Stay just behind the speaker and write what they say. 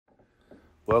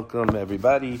Welcome,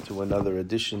 everybody, to another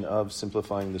edition of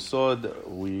Simplifying the Sod.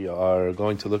 We are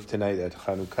going to look tonight at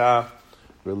Chanukah,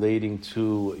 relating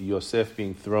to Yosef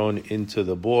being thrown into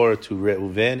the bore to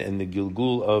Reuven and the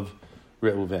Gilgul of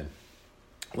Reuven.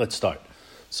 Let's start.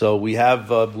 So we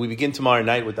begin tomorrow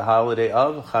night with the holiday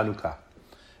of Chanukah.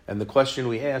 And the question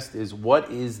we asked is, what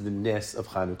is the Nes of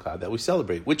Chanukah that we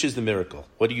celebrate? Which is the miracle?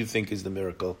 What do you think is the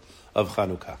miracle of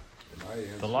Chanukah?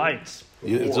 The lights.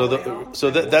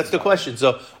 That's the question.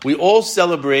 So we all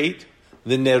celebrate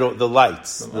the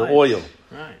lights, the oil.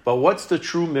 Right. But what's the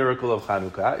true miracle of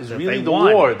Chanukah? Is that really the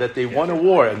won. war, that they won a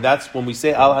war. And that's when we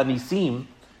say Al Hanisim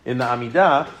in the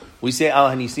Amidah, we say Al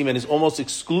Hanisim, and it's almost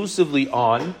exclusively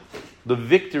on the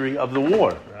victory of the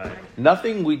war. Right.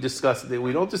 Nothing we discuss,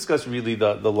 we don't discuss really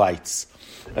the lights.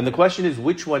 And the question is,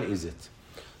 which one is it?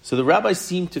 So the rabbis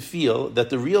seem to feel that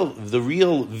the real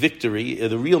victory,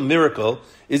 the real miracle,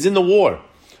 is in the war.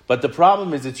 But the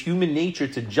problem is, it's human nature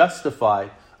to justify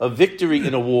a victory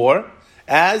in a war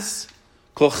as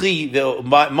kochi,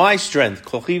 my strength,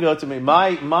 kochi,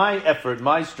 my effort,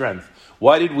 my strength.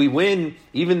 Why did we win?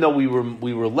 Even though we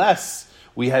were less,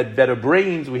 we had better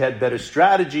brains, we had better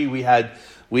strategy, we had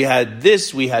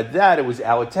this, we had that. It was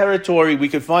our territory. We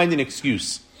could find an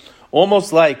excuse.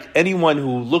 Almost like anyone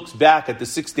who looks back at the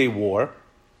 6-Day War,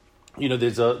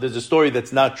 there's a story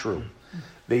that's not true.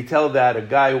 They tell that a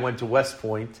guy who went to West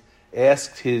Point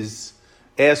asked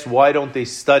why don't they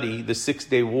study the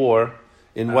 6-Day War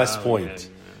in West Point,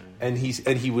 and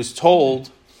he was told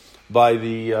by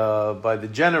the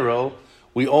general,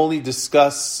 we only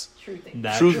discuss true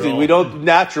things. We don't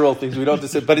natural things. We don't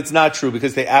discuss, but it's not true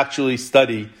because they actually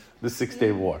study the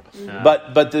 6-Day War. Yeah.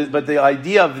 But the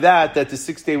idea of that the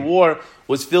 6-Day War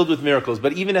was filled with miracles.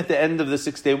 But even at the end of the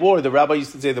 6-Day War, the rabbi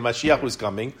used to say the Mashiach was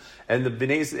coming, and the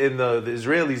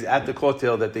Israelis at the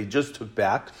Kotel that they just took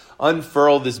back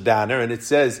unfurl this banner, and it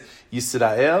says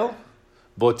Yisrael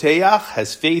Boteach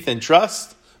has faith and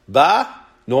trust.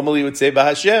 Normally it would say Ba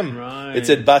Hashem. Right. It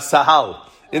said Ba Sahal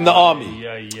in the army.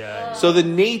 Yeah. So the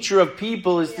nature of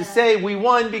people is to say we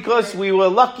won because we were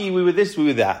lucky, we were this, we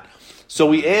were that. So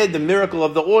we add the miracle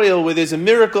of the oil, where there's a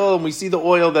miracle, and we see the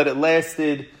oil that it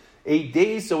lasted 8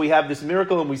 days. So we have this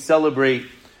miracle, and we celebrate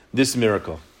this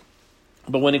miracle.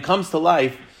 But when it comes to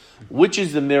life, which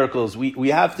is the miracles? We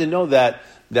have to know that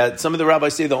some of the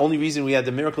rabbis say the only reason we had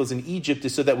the miracles in Egypt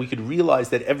is so that we could realize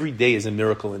that every day is a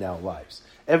miracle in our lives.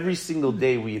 Every single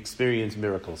day we experience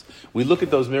miracles. We look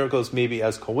at those miracles maybe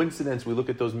as coincidence. We look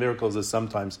at those miracles as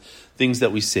sometimes things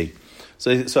that we see.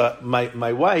 So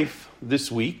my wife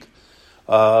this week,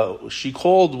 she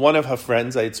called one of her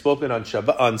friends. I had spoken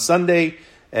on Sunday,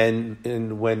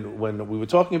 and when we were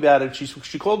talking about it,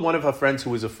 she called one of her friends who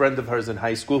was a friend of hers in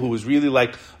high school, who was really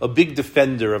like a big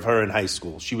defender of her in high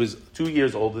school. She was 2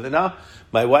 years older than her.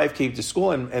 My wife came to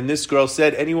school, and this girl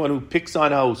said, anyone who picks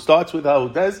on her, who starts with her, who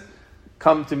does,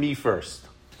 come to me first.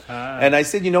 And I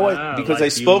said, you know what? Because I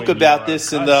spoke about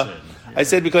this I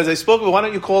said, because I spoke, why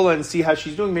don't you call her and see how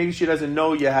she's doing? Maybe she doesn't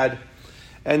know you had.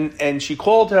 And she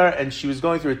called her, and she was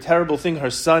going through a terrible thing. Her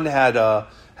son had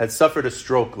suffered a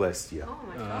stroke last year. Oh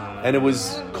my God.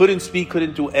 And couldn't speak,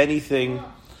 couldn't do anything.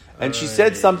 And she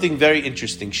said something very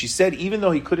interesting. She said even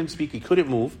though he couldn't speak, he couldn't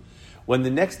move, when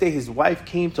the next day his wife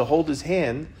came to hold his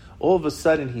hand, all of a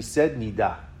sudden he said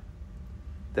nida.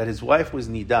 That his wife was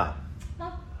nida.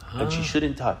 And she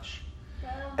shouldn't touch.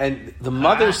 And the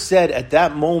mother said at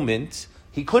that moment,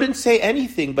 he couldn't say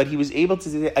anything, but he was able to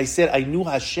say, I said, I knew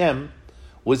Hashem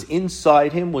was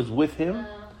inside him, was with him,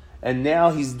 and now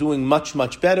he's doing much,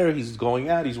 much better. He's going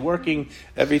out, he's working,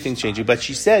 everything's changing. But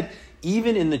she said,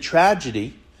 even in the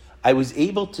tragedy, I was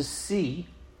able to see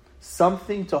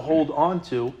something to hold on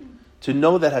to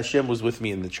know that Hashem was with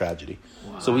me in the tragedy.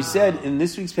 Wow. So we said, in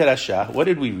this week's Perashah, what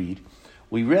did we read?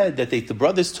 We read that the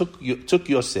brothers took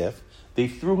Yosef, they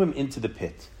threw him into the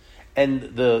pit.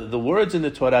 And the words in the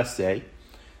Torah say,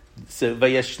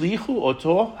 Vayashlichu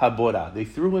oto habora. They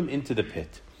threw him into the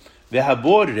pit.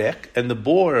 Vehaborek, and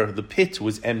the pit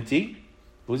was empty.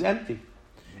 It was empty.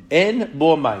 En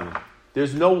bo mayim.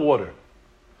 There's no water.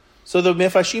 So the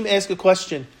Mefashim ask a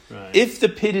question. Right. If the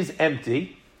pit is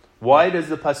empty, why does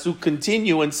the pasuk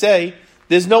continue and say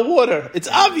there's no water? It's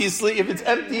obviously, if it's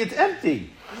empty, it's empty.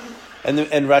 And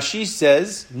Rashi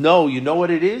says, no, you know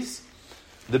what it is?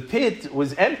 The pit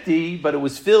was empty, but it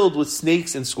was filled with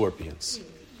snakes and scorpions.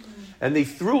 And they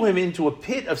threw him into a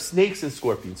pit of snakes and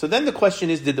scorpions. So then the question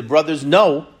is, did the brothers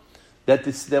know that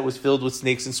that was filled with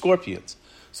snakes and scorpions?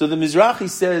 So the Mizrahi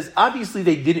says, obviously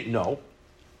they didn't know,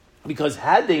 because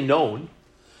had they known,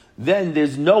 then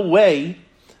there's no way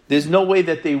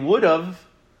that they would have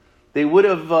they would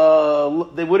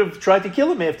have tried to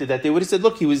kill him after that. They would have said,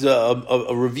 look, he was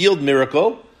a revealed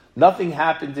miracle. Nothing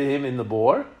happened to him in the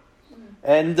bore.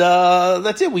 And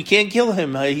that's it. We can't kill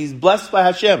him. He's blessed by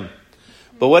Hashem.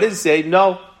 But what does it say?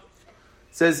 No.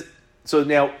 It says, so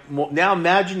now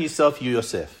imagine yourself,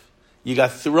 Yosef. You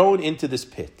got thrown into this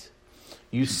pit.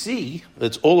 You see,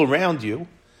 that's all around you,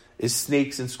 is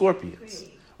snakes and scorpions.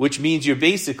 Which means you're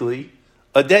basically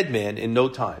a dead man in no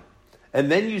time.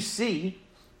 And then you see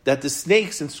that the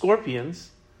snakes and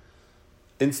scorpions,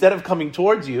 instead of coming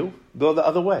towards you, go the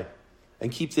other way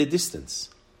and keep their distance.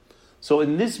 So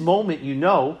in this moment, you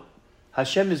know,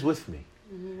 Hashem is with me.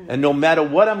 And no matter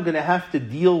what I'm going to have to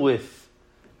deal with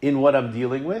in what I'm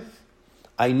dealing with,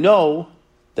 I know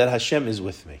that Hashem is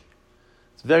with me.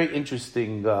 It's a very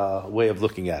interesting way of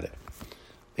looking at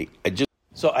it.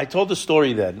 So I told the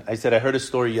story then. I said I heard a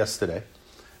story yesterday.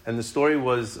 And the story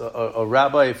was a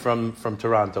rabbi from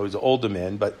Toronto. He's an older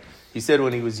man, but he said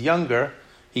when he was younger,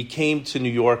 he came to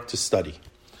New York to study.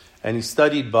 And he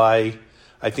studied by,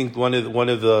 I think, one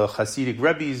of the Hasidic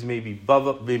Rebbes, maybe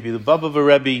the Bavava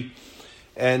Rebbe.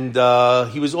 And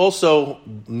he was also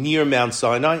near Mount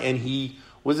Sinai, and he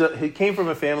came from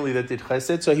a family that did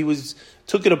chesed, so he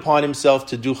took it upon himself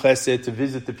to do chesed, to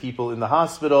visit the people in the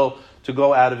hospital, to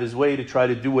go out of his way to try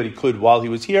to do what he could while he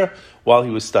was here, while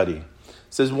he was studying.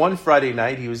 It says one Friday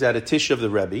night, he was at a tish of the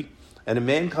Rebbe, and a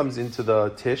man comes into the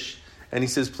tish, and he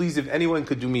says, please, if anyone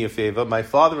could do me a favor, my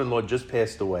father-in-law just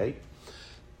passed away.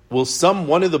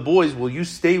 One of the boys, will you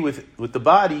stay with the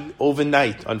body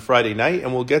overnight on Friday night,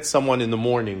 and we'll get someone in the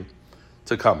morning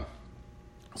to come.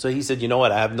 So he said, you know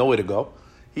what, I have nowhere to go.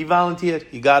 He volunteered.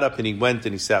 He got up and he went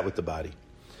and he sat with the body.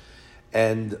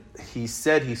 And he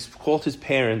said he called his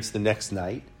parents the next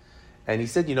night, and he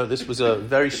said, this was a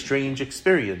very strange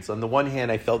experience. On the one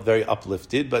hand, I felt very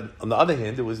uplifted, but on the other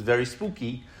hand, it was very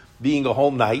spooky being a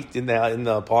whole night in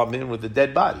the apartment with a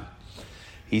dead body.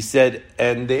 He said,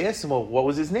 and they asked him, well, what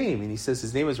was his name? And he says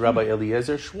his name was Rabbi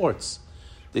Eliezer Schwartz.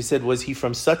 They said, was he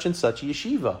from such and such a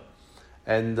yeshiva?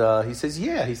 And he says,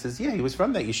 yeah. He says, yeah, he was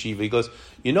from that yeshiva. He goes,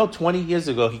 20 years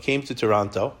ago, he came to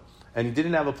Toronto, and he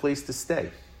didn't have a place to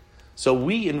stay. So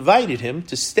we invited him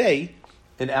to stay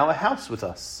in our house with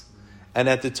us. And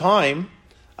at the time,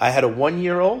 I had a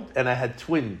 1-year-old and I had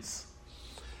twins.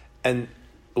 And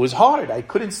it was hard. I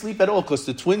couldn't sleep at all because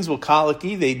the twins were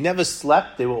colicky. They never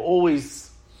slept. They were always...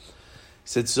 He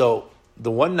said, so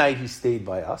the one night he stayed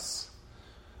by us,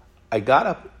 I got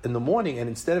up in the morning, and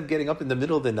instead of getting up in the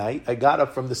middle of the night, I got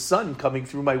up from the sun coming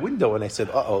through my window, and I said,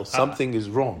 something is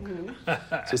wrong.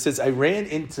 So he says, I ran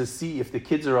in to see if the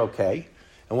kids are okay.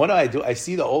 And what do? I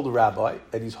see the old rabbi,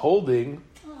 and he's holding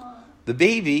the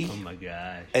baby. Oh my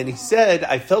gosh. And he said,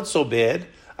 I felt so bad.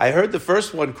 I heard the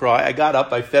first one cry. I got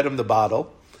up. I fed him the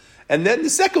bottle. And then the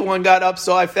second one got up,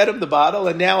 so I fed him the bottle.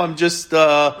 And now I'm just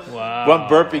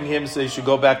burping him so he should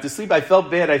go back to sleep. I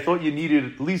felt bad. I thought you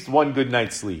needed at least one good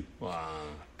night's sleep. Wow.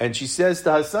 And she says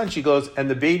to her son, she goes, and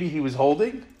the baby he was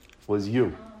holding was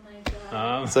you.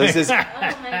 So he says,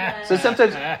 so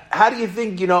sometimes, how do you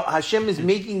think, Hashem is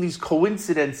making these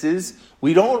coincidences?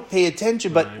 We don't pay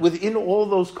attention, but within all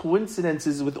those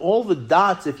coincidences, with all the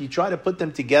dots, if you try to put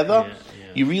them together,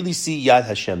 you really see Yad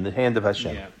Hashem, the hand of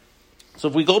Hashem. Yeah. So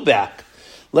if we go back,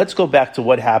 let's go back to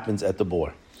what happens at the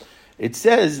bor. It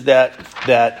says that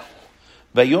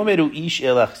Vayomeru ish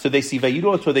elach, so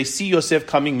they see Yosef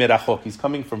coming merachok, he's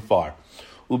coming from far.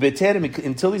 Ubeterem,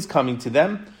 until he's coming to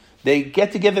them, they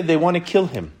get together, they want to kill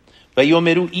him.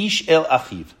 Vayomeru ish el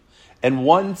achiv. And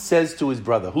one says to his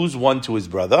brother, who's one to his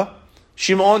brother?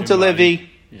 Shimon to Levi.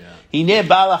 Hineh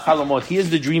bala chalamot, he is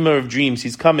the dreamer of dreams,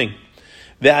 he's coming.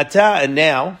 Ve'ata, and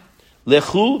now,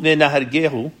 lechu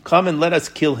ve'nahargehu, come and let us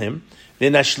kill him.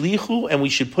 Ve'nashlichu, and we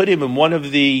should put him in one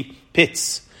of the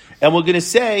pits. And we're going to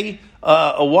say,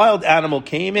 a wild animal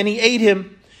came and he ate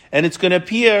him. And it's going to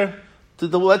appear,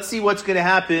 let's see what's going to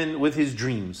happen with his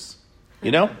dreams.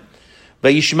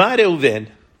 Vayishma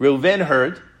Reuven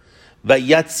heard,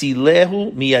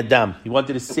 Vayatzilehu miyadam. He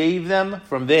wanted to save them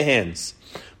from their hands.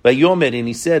 Vayomer, and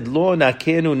he said, Lo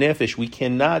nakenu nefesh, we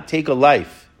cannot take a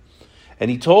life.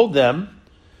 And he told them,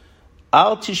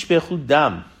 Al tishpechu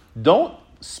dam, don't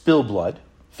spill blood.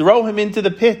 Throw him into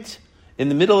the pit in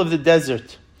the middle of the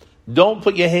desert. Don't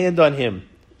put your hand on him.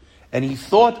 And he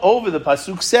thought over, the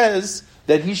pasuk says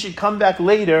that he should come back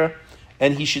later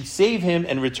and he should save him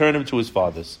and return him to his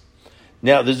fathers.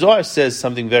 Now, the Zohar says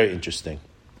something very interesting.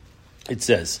 It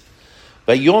says,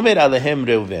 Vayomer alehem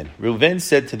Reuven. Reuven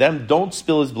said to them, don't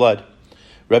spill his blood.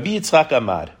 Rabbi Yitzchak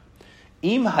Amar,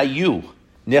 Im hayu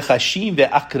nechashim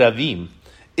ve'akravim,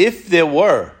 if there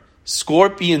were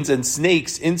scorpions and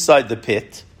snakes inside the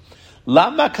pit,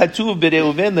 Lama katuv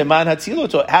b'Reuven leman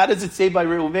hatziloto. How does it say by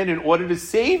Reuven in order to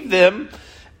save them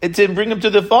and to bring them to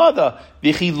the father?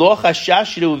 Didn't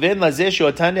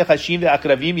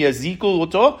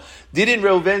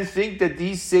Reuven think that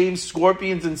these same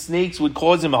scorpions and snakes would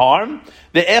cause him harm?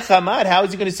 How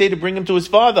is he going to say to bring him to his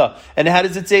father? And how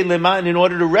does it say leman in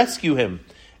order to rescue him?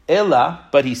 Ella,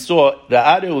 but he saw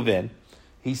Reuven.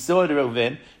 He saw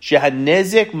Reuven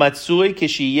shehanezek matzui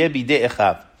keshiyeh bidei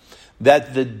echav.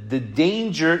 That the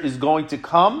danger is going to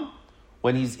come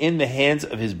when he's in the hands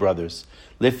of his brothers.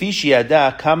 Lefi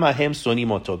sheyada kama hem sonim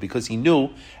oto, because he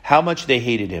knew how much they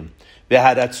hated him.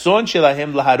 V'haratzon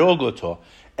shelahem laharog oto,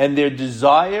 and their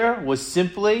desire was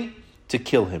simply to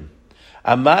kill him.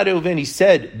 Amar Reuven, he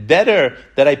said, better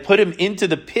that I put him into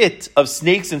the pit of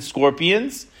snakes and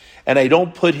scorpions, and I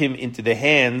don't put him into the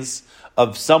hands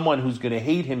of someone who's going to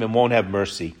hate him and won't have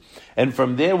mercy. And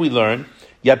from there we learn,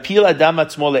 Yapil adam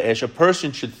atzmo le'esh, a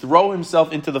person should throw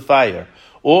himself into the fire,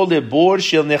 or lebor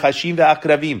shel nechashim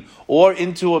ve'akravim, or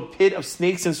into a pit of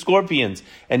snakes and scorpions,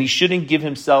 and he shouldn't give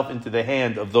himself into the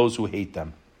hand of those who hate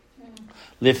them.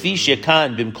 Lefi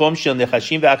shekan bimkom shel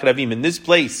nechashim ve'akravim, in this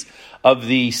place of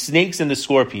the snakes and the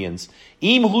scorpions,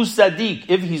 im hu sadik,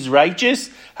 if he's righteous,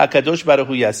 hakadosh baruch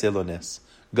hu yaseh lo nes,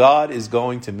 God is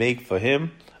going to make for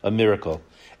him a miracle.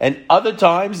 And other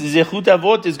times, Zechut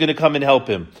Avot is going to come and help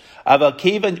him. But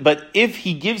if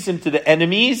he gives him to the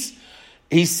enemies,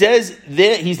 he says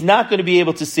he's not going to be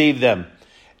able to save them.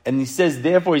 And he says,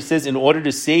 therefore, he says, in order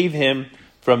to save him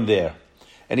from there.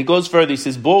 And he goes further, he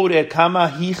says, Bo'ureh kama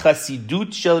hi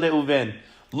chasidut shel Reuven.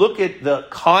 Look at the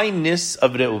kindness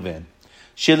of Reuven.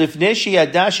 Shelifnei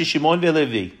sheyada sheshimon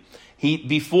ve'levi.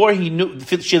 Before he knew,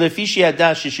 Shelefi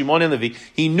sheyada sheshimon and Levi,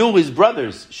 he knew his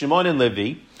brothers, Shimon and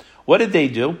Levi. What did they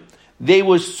do? They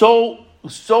were so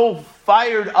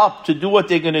fired up to do what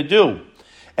they're going to do.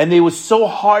 And they were so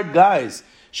hard guys.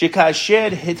 Shekasher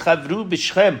hitchavru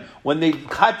b'Shechem, when they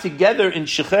got together in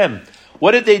Shechem,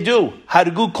 what did they do?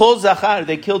 Hargu kol zachar,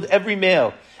 they killed every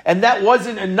male. And that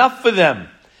wasn't enough for them.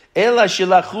 Ela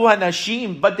shelachu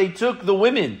hanashim, but they took the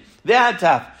women, the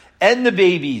hataf, and the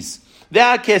babies, the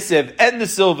hakesev, and the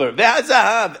silver, the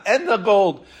hazahav, and the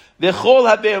gold, V'chol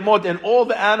habe'emot, and all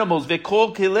the animals,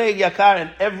 v'kol kilei yakar,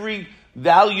 and every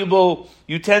valuable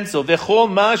utensil, v'chol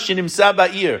ma shenimsa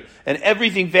ba'ir, and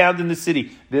everything found in the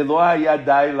city. V'lo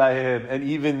hayadai lahem, and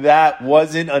even that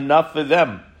wasn't enough for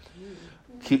them.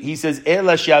 He says,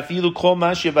 Ela she'afilu kol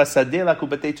ma she'basadeh laku,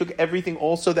 but they took everything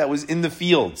also that was in the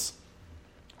fields.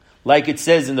 Like it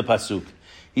says in the Pasuk.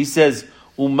 He says,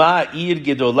 Uma ir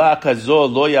gedola kazo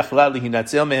lo yachla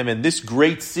lihinatzel mehem, and this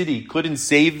great city couldn't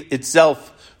save itself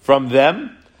from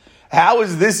them. How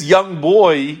is this young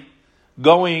boy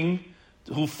going,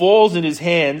 who falls in his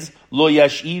hands, lo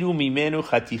yashiru mimenu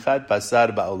chatichat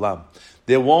basar ba'olam?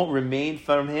 There won't remain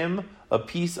from him a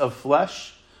piece of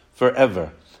flesh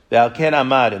forever. Ve'alken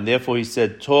amad, and therefore he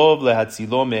said, Tov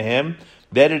lehatzilo mehem,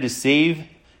 better to save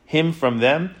him from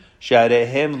them,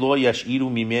 sharehem lo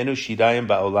yashiru mimenu shirayim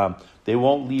ba'olam. They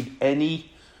won't leave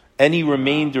any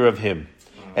remainder of him.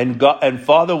 And God, and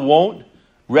Father won't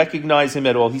recognize him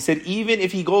at all. He said, even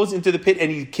if he goes into the pit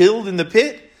and he's killed in the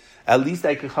pit, at least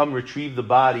I could come retrieve the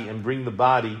body and bring the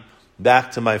body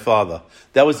back to my father.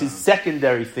 That was his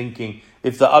secondary thinking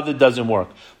if the other doesn't work.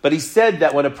 But he said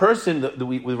that when a person,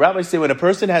 the rabbis say, when a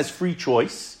person has free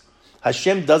choice,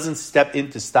 Hashem doesn't step in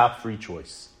to stop free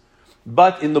choice.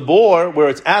 But in the bore, where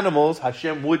it's animals,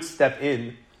 Hashem would step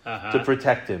in to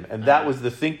protect him. And that was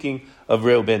the thinking of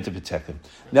Reuven, to protect him.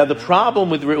 Now the problem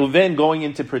with Reuven going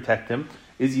in to protect him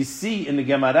is, you see in the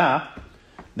Gemara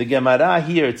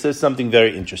here, it says something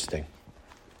very interesting.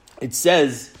 It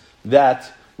says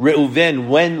that Reuven,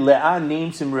 when Leah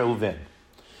names him Reuven,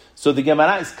 so the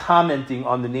Gemara is commenting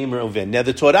on the name Reuven. Now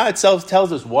the Torah itself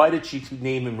tells us, why did she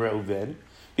name him Reuven?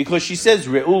 Because she says,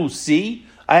 Reu, see,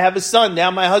 I have a son, now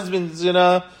my husband's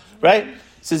gonna, right?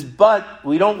 It says, but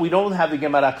we don't have the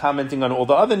Gemara commenting on all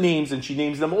the other names, and she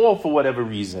names them all for whatever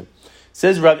reason.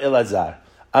 Says Rav Elazar,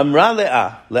 Amra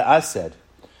Leah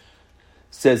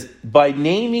says, by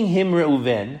naming him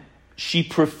Reuven, she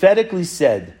prophetically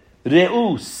said,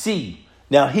 Reu, see.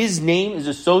 Now his name is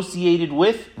associated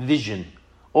with vision.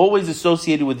 Always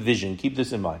associated with vision. Keep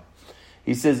this in mind.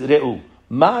 He says, Reu,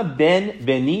 ma ben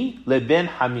beni leben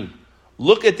hami.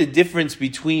 Look at the difference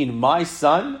between my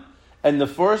son and the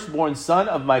firstborn son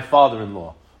of my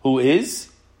father-in-law, who is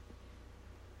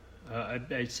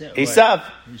Esav.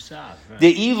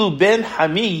 De'ilu ben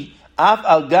hami af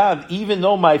al gav, even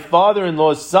though my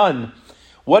father-in-law's son,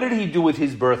 what did he do with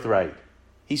his birthright?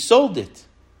 He sold it.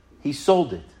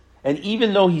 And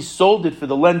even though he sold it for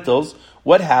the lentils,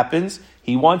 what happens?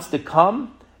 He wants to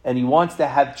come and he wants to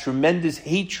have tremendous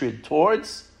hatred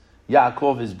towards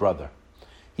Yaakov, his brother.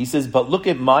 He says, but look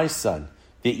at my son,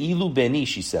 the Ilu Beni,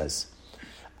 she says.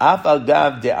 She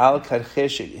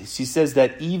says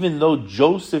that even though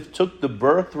Joseph took the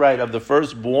birthright of the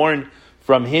firstborn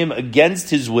from him against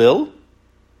his will,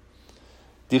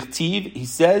 Dichtiv, he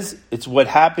says, it's what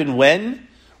happened when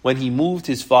he moved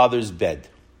his father's bed.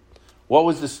 What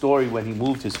was the story when he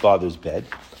moved his father's bed?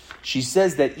 She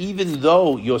says that even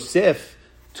though Yosef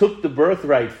took the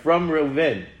birthright from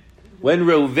Reuven, when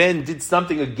Reuven did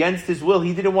something against his will,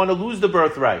 he didn't want to lose the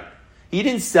birthright. He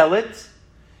didn't sell it.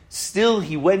 Still,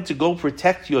 he went to go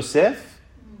protect Yosef,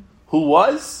 who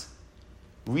was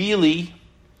really,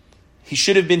 he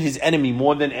should have been his enemy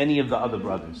more than any of the other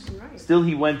brothers. Right. Still,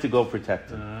 he went to go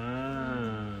protect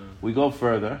him. We go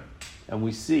further, and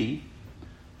we see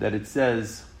that it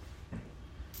says,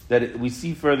 where's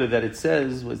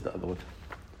the other one?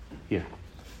 Here.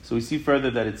 So we see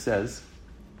further that it says,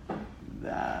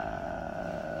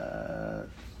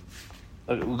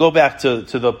 we'll go back to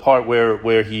the part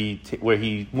where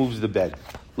he moves the bed.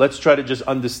 Let's try to just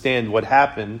understand what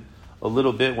happened a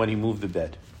little bit when he moved the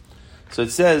bed. So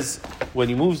it says, when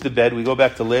he moves the bed, we go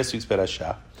back to last week's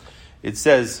parasha. It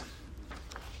says,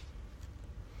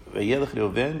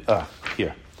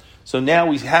 here. So now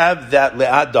we have that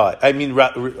Leah died.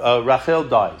 Rachel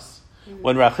dies.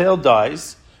 When Rachel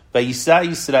dies, Vayisa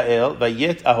Yisrael,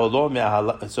 Vayet Aholo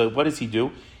me'ahala. So what does he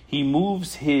do? He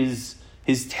moves his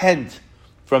tent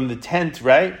from the tent,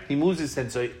 right? He moves his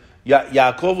tent. So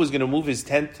Yaakov was going to move his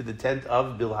tent to the tent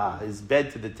of Bilhah, his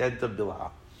bed to the tent of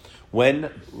Bilhah, when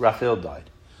Rachel died.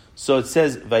 So it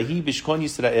says, Vahi bishkon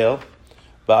Yisrael,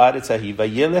 ba'aretz ahi,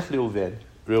 vayelech Reuven.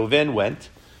 Reuven went,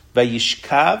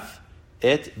 vayishkav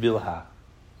et Bilhah.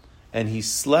 And he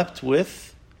slept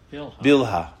with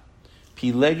Bilhah.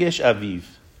 Pilegesh Aviv.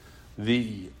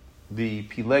 The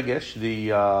Pilegesh,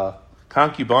 the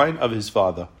concubine of his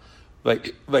father.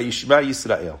 Vayishma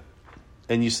Yisrael.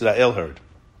 And Yisrael heard.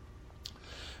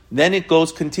 Then it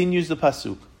continues the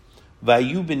pasuk.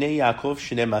 Vayu b'nei Yaakov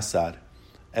shnem asar.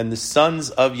 And the sons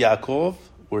of Yaakov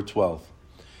were 12.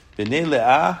 B'nei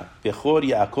Leah, Bechor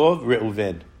Yaakov,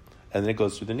 Reuven. And then it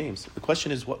goes through the names. The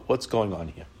question is, what's going on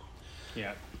here?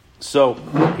 Yeah. So,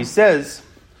 he says,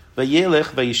 Vayelech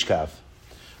vayishkav.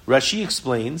 Rashi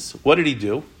explains, what did he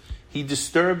do? He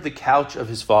disturbed the couch of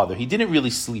his father. He didn't really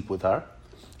sleep with her.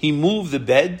 He moved the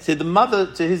bed to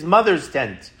his mother's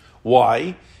tent.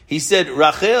 Why? He said,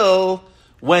 Rachel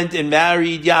went and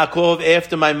married Yaakov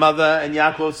after my mother, and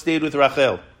Yaakov stayed with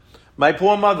Rachel. My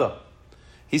poor mother.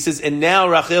 He says, and now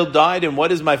Rachel died, and what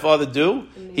does my father do?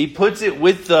 He puts it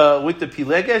with the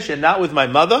Pilegesh and not with my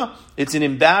mother. It's an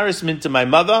embarrassment to my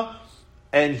mother,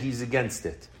 and he's against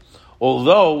it.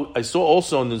 Although, I saw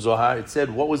also in the Zohar, it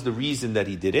said, what was the reason that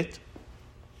he did it?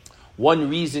 One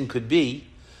reason could be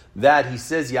that he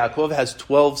says Yaakov has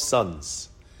 12 sons.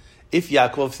 If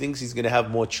Yaakov thinks he's going to have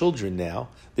more children now,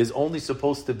 there's only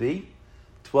supposed to be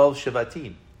 12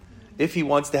 Shevatim. If he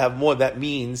wants to have more, that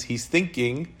means he's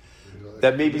thinking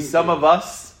that maybe some of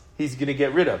us he's going to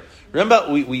get rid of.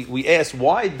 Remember, we asked,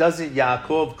 why doesn't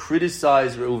Yaakov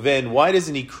criticize Reuven? Why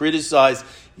doesn't he criticize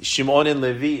Shimon and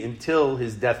Levi until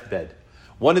his deathbed?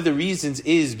 One of the reasons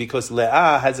is because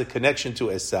Leah has a connection to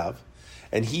Esav,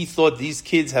 and he thought these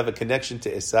kids have a connection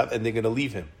to Esav, and they're going to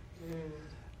leave him.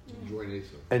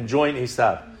 Join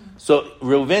Esav. So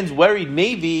Reuven's worried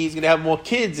maybe he's going to have more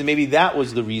kids, and maybe that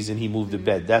was the reason he moved the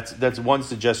bed. That's one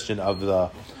suggestion of the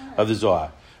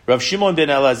Zohar. Rav Shimon ben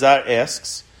Elazar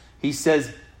asks, he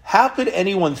says, how could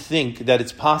anyone think that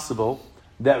it's possible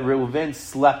that Reuven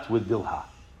slept with Bilhah?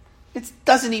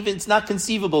 It's not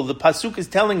conceivable. The pasuk is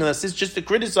telling us it's just to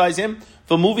criticize him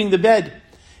for moving the bed.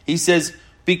 He says,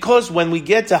 because when we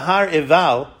get to Har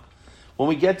Eval, when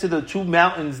we get to the two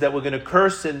mountains that we're going to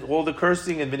curse, and all the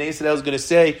cursing, and Bnei Yisrael is going to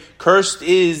say, cursed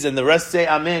is, and the rest say,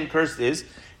 Amen, cursed is.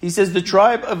 He says the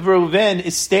tribe of Reuven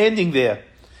is standing there.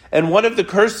 And one of the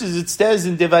curses it says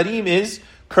in Devarim is,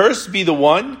 cursed be the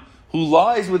one who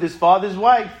lies with his father's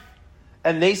wife.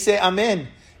 And they say, Amen.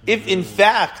 If in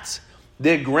fact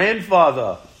their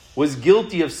grandfather was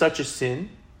guilty of such a sin,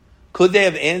 could they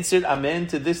have answered Amen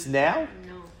to this now?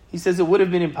 No. He says it would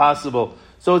have been impossible.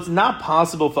 So it's not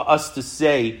possible for us to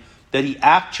say that he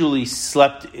actually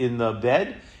slept in the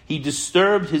bed. He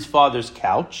disturbed his father's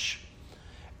couch,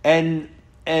 and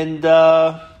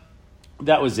that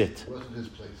was it. It wasn't his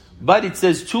place. But it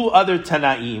says two other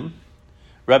Tanaim,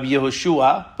 Rabbi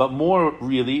Yehoshua, but more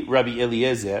really Rabbi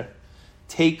Eliezer,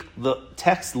 take the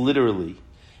text literally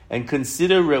and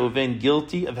consider Reuven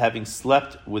guilty of having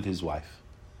slept with his wife.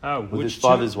 with his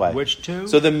father's wife. Which two?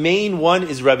 So the main one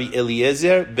is Rabbi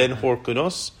Eliezer ben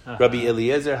Horkonos, Rabbi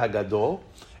Eliezer Hagadol,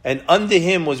 and under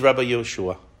him was Rabbi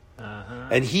Yoshua.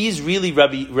 And he's really,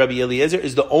 Rabbi Eliezer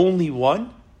is the only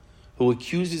one who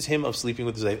accuses him of sleeping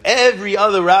with his wife. Every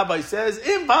other rabbi says,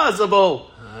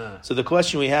 impossible! So the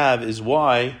question we have is,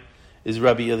 why is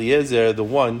Rabbi Eliezer the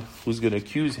one who's going to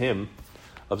accuse him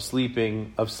of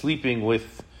sleeping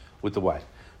with the wife?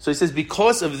 So he says,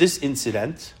 because of this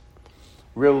incident,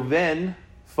 Reuven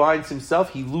finds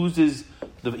himself, he loses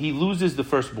the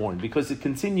firstborn, because it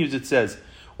continues, it says,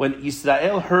 when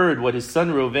Israel heard what his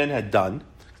son Reuven had done,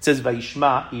 it says,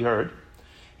 Vayishma, he heard,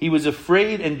 he was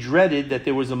afraid and dreaded that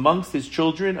there was amongst his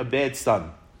children a bad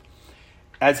son,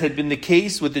 as had been the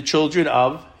case with the children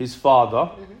of his father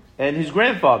and his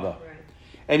grandfather. Right.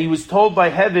 And he was told by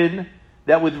heaven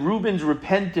that with Reuben's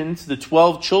repentance, the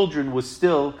 12 children was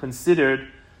still considered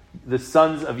the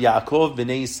sons of Yaakov,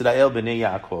 Bnei Israel, Bnei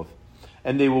Yaakov.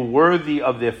 And they were worthy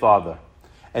of their father.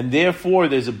 And therefore,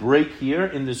 there's a break here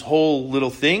in this whole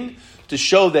little thing to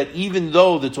show that even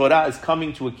though the Torah is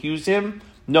coming to accuse him,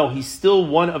 no, he's still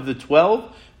one of the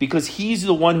 12 because he's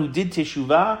the one who did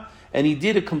teshuvah and he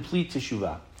did a complete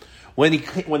teshuvah.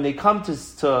 When they come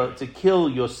to kill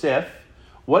Yosef,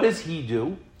 what does he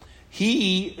do?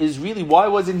 He is really, why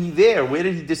wasn't he there? Where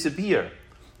did he disappear?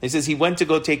 He says he went to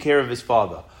go take care of his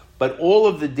father. But all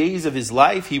of the days of his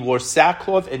life, he wore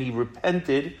sackcloth and he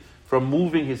repented from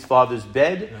moving his father's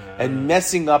bed and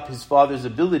messing up his father's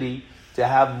ability to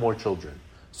have more children.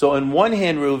 So on one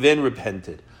hand, Reuven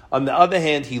repented. On the other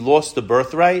hand, he lost the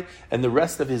birthright, and the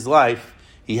rest of his life,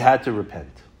 he had to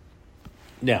repent.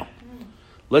 Now,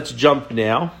 let's jump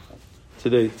now to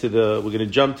the. We're going to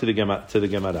jump to the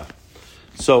Gemara.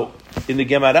 So in the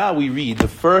Gemara, we read the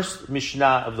first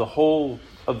Mishnah of the whole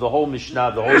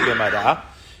Mishnah, the whole Gemara,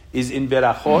 is in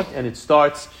Berachot, and it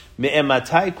starts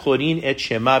Me'ematai korin et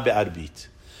shema be'arbit.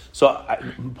 So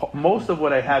most of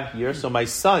what I have here. So my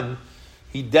son,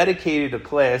 he dedicated a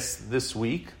class this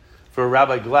week for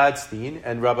Rabbi Gladstein,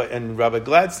 and Rabbi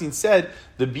Gladstein said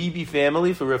the Bibi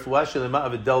family for Refuah Shelema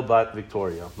of Adel Bat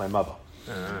Victoria, my mother.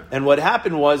 And what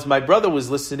happened was my brother was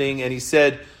listening, and he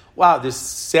said, "Wow, this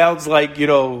sounds like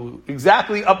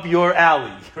exactly up your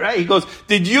alley, right?" He goes,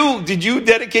 "Did you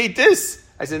dedicate this?"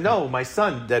 I said, "No, my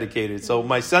son dedicated." So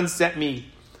my son sent me,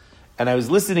 and I was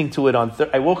listening to it on.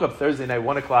 I woke up Thursday night,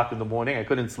 1:00 in the morning. I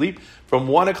couldn't sleep from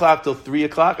 1:00 till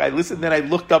 3:00. I listened, then I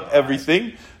looked up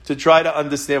everything to try to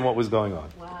understand what was going on.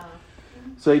 Wow.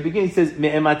 So he begins, he says,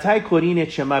 Me'ematai korin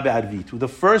et shema be'arvit. The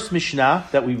first Mishnah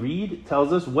that we read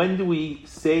tells us, when do we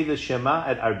say the Shema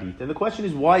at Arbit? And the question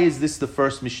is, why is this the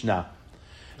first Mishnah?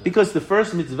 Because the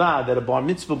first mitzvah that a bar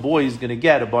mitzvah boy is going to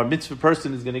get, a bar mitzvah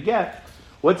person is going to get,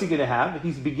 what's he going to have?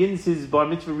 He begins his bar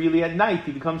mitzvah really at night.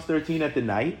 He becomes 13 at the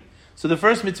night. So the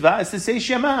first mitzvah is to say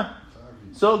Shema.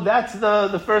 So that's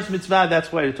the first mitzvah,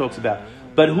 that's what it talks about.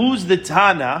 But who's the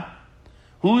Tana?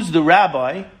 Who's the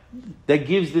rabbi that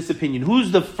gives this opinion?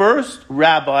 Who's the first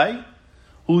rabbi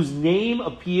whose name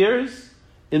appears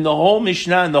in the whole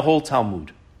Mishnah and the whole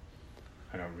Talmud?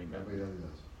 I don't remember.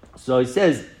 So it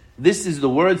says, this is the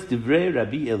words Divrei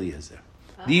Rabbi Eliezer.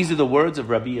 These are the words of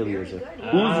Rabbi Eliezer.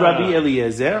 Who's Rabbi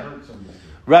Eliezer?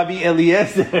 Rabbi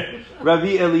Eliezer.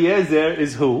 Rabbi Eliezer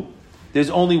is who? There's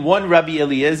only one Rabbi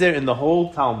Eliezer in the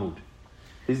whole Talmud.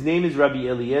 His name is Rabbi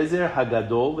Eliezer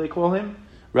Hagadol, they call him.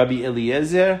 Rabbi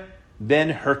Eliezer ben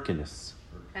Hyrcanus.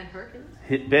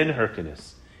 Ben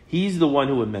Hyrcanus. He's the one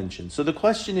who had mentioned. So the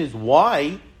question is,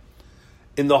 why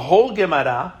in the whole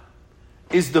Gemara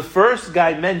is the first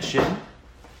guy mentioned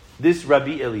this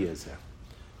Rabbi Eliezer?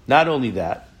 Not only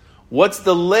that, what's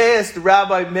the last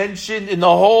rabbi mentioned in the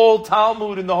whole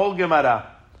Talmud, in the whole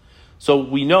Gemara? So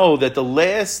we know that the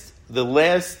last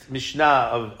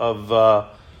Mishnah of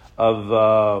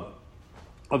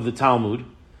the Talmud,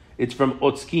 it's from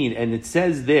Otzkin, and it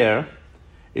says there,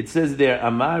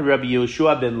 Amar Rabbi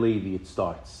Yehoshua ben Levi. It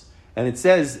starts, and it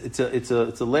says it's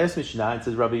a last Mishnah. It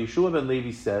says Rabbi Yehoshua ben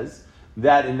Levi says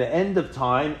that in the end of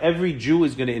time, every Jew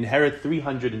is going to inherit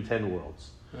 310 worlds.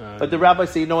 But the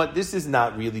rabbis say, you know what? This is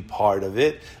not really part of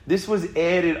it. This was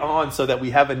added on so that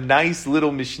we have a nice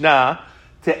little Mishnah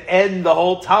to end the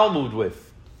whole Talmud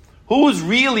with. Who's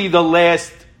really the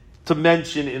last to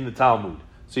mention in the Talmud?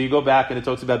 So you go back and it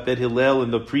talks about Bet Hillel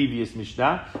in the previous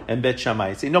Mishnah and Bet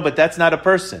Shammai. Say, no, but that's not a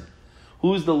person.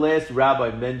 Who's the last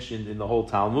rabbi mentioned in the whole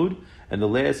Talmud? And the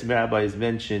last rabbi is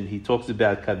mentioned, he talks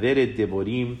about Kaveret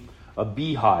Devorim, a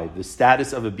beehive, the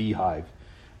status of a beehive.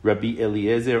 Rabbi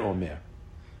Eliezer Omer.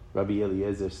 Rabbi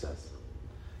Eliezer says.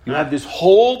 You have this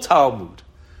whole Talmud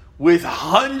with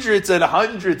hundreds and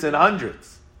hundreds and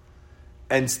hundreds.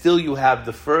 And still you have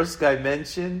the first guy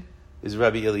mentioned is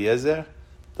Rabbi Eliezer.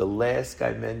 The last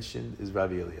guy mentioned is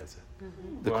Rabbi Eliezer.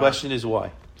 Mm-hmm. The question is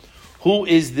why? Who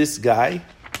is this guy,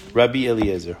 Rabbi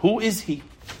Eliezer? Who is he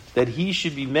that he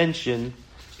should be mentioned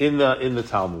in the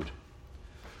Talmud?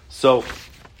 So,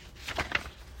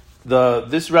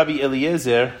 this Rabbi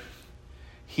Eliezer,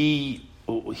 he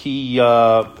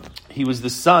was the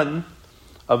son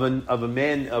of a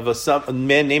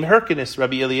man named Hyrcanus,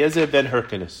 Rabbi Eliezer ben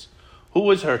Hyrcanus. Who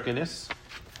was Hyrcanus?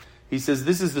 He says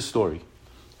this is the story.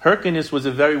 Hyrcanus was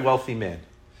a very wealthy man,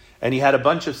 and he had a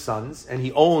bunch of sons, and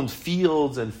he owned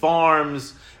fields and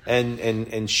farms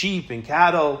and sheep and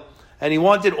cattle, and he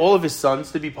wanted all of his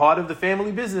sons to be part of the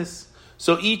family business.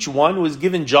 So each one was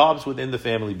given jobs within the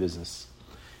family business.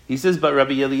 He says, but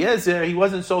Rabbi Eliezer, he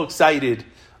wasn't so excited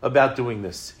about doing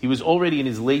this. He was already in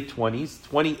his late 20s,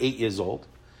 28 years old,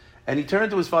 and he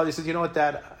turned to his father. He said, you know what,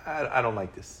 Dad, I don't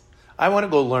like this. I want to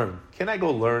go learn. Can I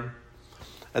go learn?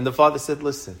 And the father said,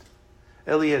 listen,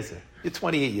 Eliezer, you're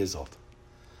 28 years old.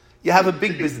 You have a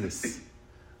big business.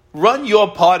 Run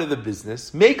your part of the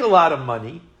business. Make a lot of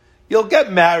money. You'll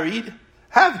get married,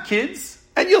 have kids,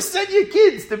 and you'll send your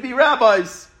kids to be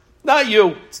rabbis. Not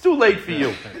you. It's too late for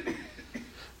you.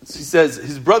 So he says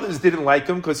his brothers didn't like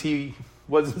him because he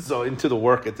wasn't so into the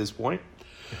work at this point.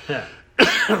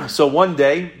 So one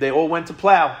day, they all went to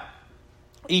plow.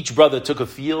 Each brother took a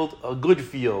field, a good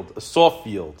field, a soft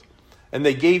field, and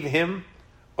they gave him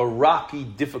a rocky,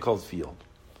 difficult field.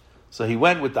 So he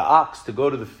went with the ox to go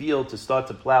to the field to start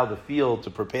to plow the field to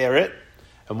prepare it.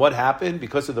 And what happened?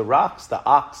 Because of the rocks, the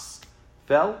ox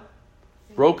fell,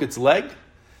 broke its leg,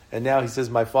 and now he says,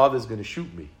 my father's going to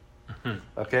shoot me.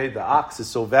 Okay, the ox is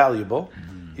so valuable.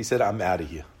 He said, I'm out of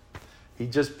here. He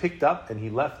just picked up and he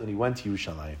left and he went to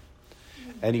Yerushalayim.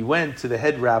 And he went to the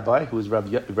head rabbi, who was Rabbi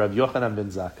Yochanan ben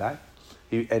Zakkai,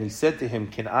 and he said to him,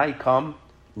 can I come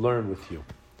learn with you?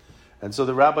 And so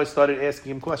the rabbi started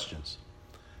asking him questions.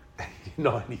 He didn't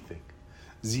know anything.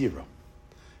 Zero.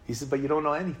 He said, but you don't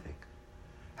know anything.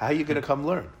 How are you going to come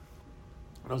learn?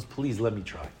 And I was, please let me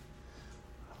try.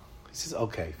 He says,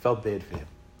 okay. Felt bad for him.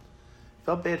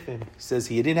 He says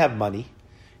he didn't have money.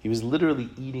 He was literally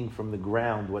eating from the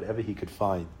ground whatever he could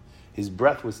find. His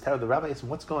breath was terrible. The rabbi asked him,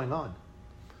 what's going on?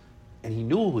 And he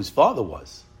knew who his father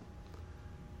was.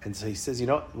 And so he says, you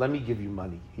know, let me give you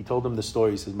money. He told him the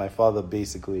story. He says, my father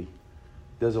basically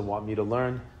doesn't want me to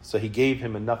learn. So he gave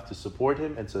him enough to support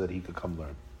him and so that he could come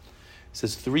learn. He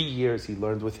says 3 years he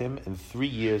learned with him, and 3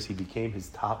 years he became his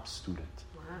top student.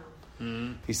 Wow.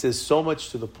 Mm-hmm. He says so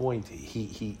much to the point,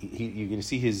 you're going to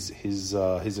see his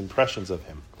impressions of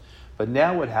him. But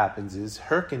now what happens is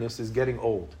Hyrcanus is getting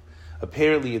old.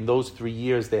 Apparently in those 3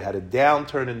 years they had a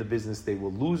downturn in the business, they were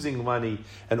losing money,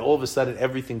 and all of a sudden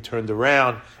everything turned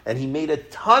around, and he made a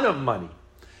ton of money.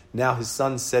 Now his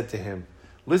son said to him,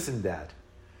 listen, Dad,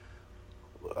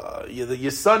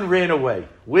 your son ran away.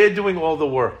 We're doing all the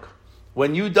work.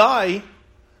 When you die,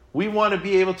 we want to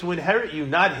be able to inherit you,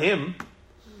 not him.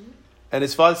 Mm-hmm. And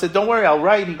his father said, don't worry, I'll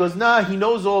write. He goes, nah, he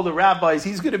knows all the rabbis.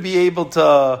 He's going to be able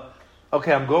to,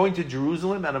 okay, I'm going to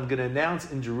Jerusalem, and I'm going to announce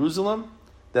in Jerusalem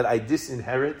that I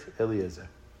disinherit Eliezer.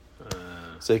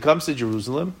 So he comes to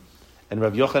Jerusalem, and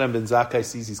Rav Yochanan ben Zakkai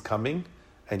sees he's coming,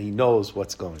 and he knows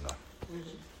what's going on.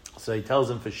 Mm-hmm. So he tells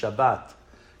him for Shabbat,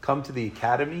 come to the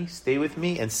academy, stay with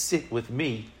me, and sit with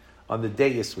me on the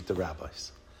dais with the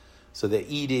rabbis. So they're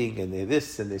eating, and they're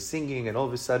this, and they're singing, and all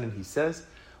of a sudden he says,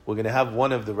 we're going to have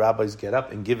one of the rabbis get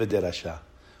up and give a derasha.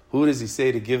 Who does he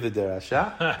say to give the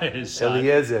derasha?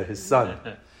 Eliezer, his son.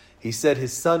 He said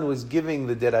his son was giving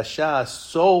the derasha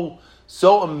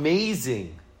so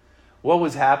amazing. What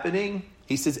was happening?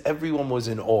 He says everyone was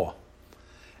in awe.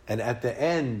 And at the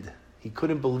end, he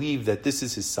couldn't believe that this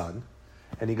is his son.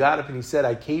 And he got up and he said,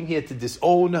 I came here to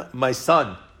disown my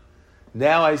son.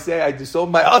 Now I say I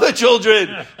disown my other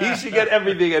children. He should get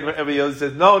everything. And everybody else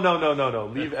says, no.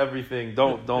 Leave everything.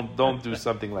 Don't do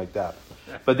something like that.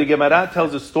 But the Gemara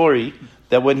tells a story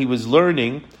that when he was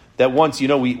learning, that once,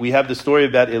 we have the story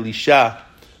about Elisha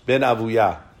ben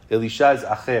Avuya. Elisha is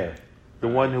Acher, the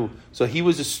one who. So he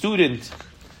was a student.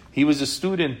 He was a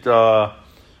student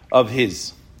of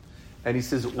his, and he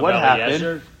says, "What happened?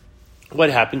 Eliezer? What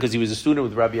happened? Because he was a student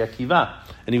with Rabbi Akiva,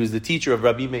 and he was the teacher of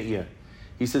Rabbi Meir."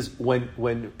 He says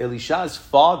when Elisha's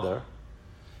father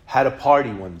had a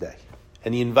party one day,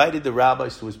 and he invited the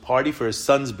rabbis to his party for his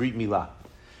son's Brit Milah.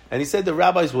 And he said the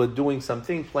rabbis were doing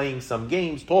something, playing some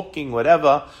games, talking,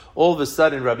 whatever. All of a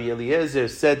sudden, Rabbi Eliezer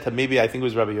said to I think it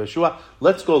was Rabbi Yeshua,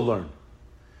 let's go learn.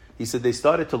 He said they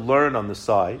started to learn on the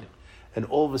side, and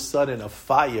all of a sudden a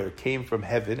fire came from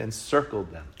heaven and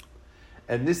circled them.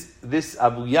 And this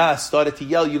Abu Yas started to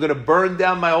yell, "You're going to burn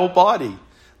down my whole body."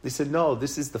 They said, "No,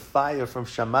 this is the fire from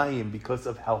Shamayim because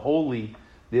of how holy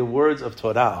their words of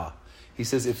Torah are." He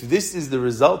says, "If this is the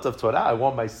result of Torah, I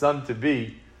want my son to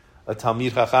be a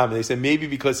Talmid Chacham." And they said, maybe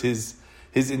because his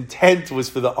intent was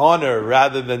for the honor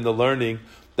rather than the learning.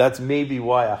 That's maybe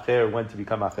why Acher went to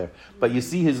become Acher. But you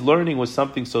see, his learning was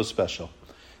something so special.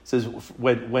 It says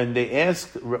when they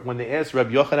asked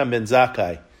Rabbi Yochanan ben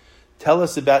Zakkai, "Tell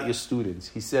us about your students,"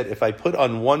 he said, "If I put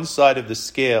on one side of the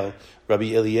scale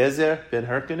Rabbi Eliezer ben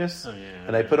Hyrcanus,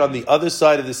 and I put on the other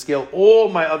side of the scale all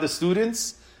my other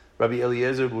students, Rabbi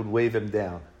Eliezer would weigh them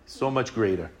down. So much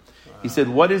greater." Wow. He said,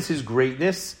 "What is his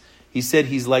greatness?" He said,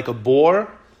 "He's like a bore,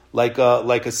 like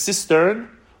a cistern,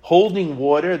 holding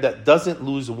water that doesn't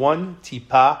lose one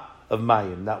tipa of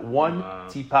mayim, not one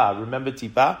tipa. Remember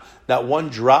tipa? Not one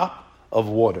drop of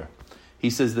water." He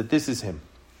says that this is him.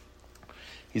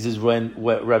 He says when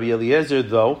Rabbi Eliezer,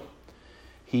 though,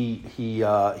 he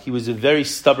was a very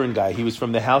stubborn guy. He was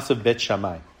from the house of Bet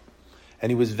Shammai,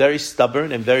 and he was very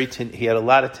stubborn and he had a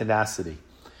lot of tenacity. It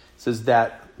says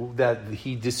that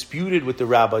he disputed with the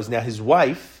rabbis. Now his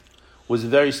wife was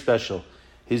very special.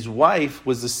 His wife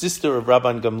was the sister of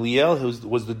Rabban Gamliel, who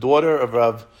was the daughter of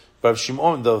Rav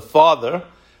Shimon. The father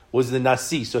was the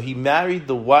Nasi, so he married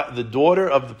the daughter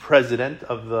of the president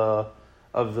of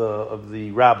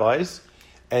the rabbis,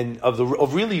 and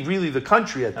of really the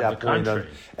country at that point.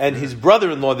 And his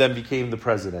brother-in-law then became the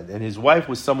president, and his wife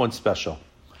was someone special.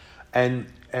 And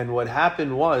what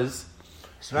happened was,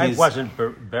 his wife wasn't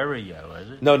Beria, was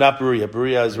it? No, not Beria.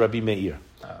 Beria is Rabbi Meir.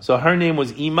 Oh. So her name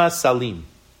was Ima Salim.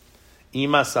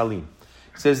 Ima Salim.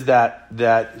 It says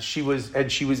that she was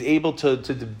able to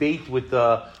debate with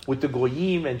the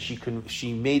goyim, and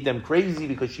she made them crazy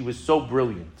because she was so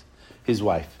brilliant. His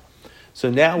wife. So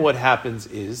now what happens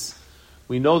is,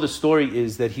 we know the story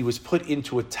is that he was put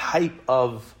into a type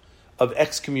of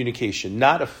excommunication,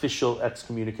 not official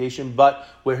excommunication, but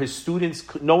where his students,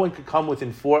 no one could come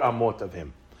within 4 amot of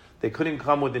him. They couldn't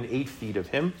come within 8 feet of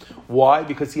him. Why?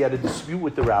 Because he had a dispute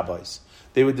with the rabbis.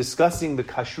 They were discussing the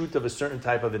kashrut of a certain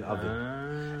type of an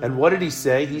oven. And what did he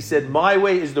say? He said, "My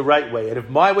way is the right way. And if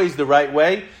my way is the right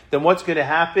way, then what's going to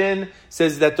happen?"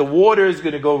 Says that the water is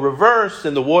going to go reverse,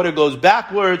 and the water goes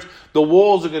backwards. The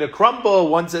walls are going to crumble.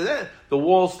 One says, the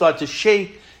walls start to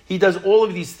shake. He does all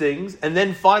of these things. And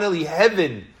then finally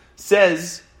heaven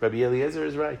says, Rabbi Eliezer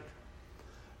is right.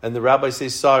 And the rabbi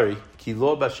says, "Sorry, ki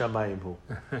lo b'shamayim hu."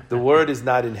 The word is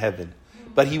not in heaven.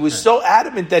 But he was so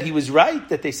adamant that he was right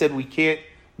that they said, "We can't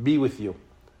be with you."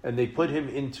 And they put him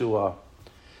into a...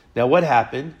 Now what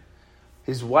happened?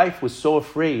 His wife was so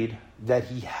afraid that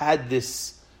he had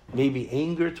this maybe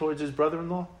anger towards his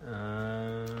brother-in-law,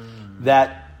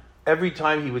 that every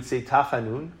time he would say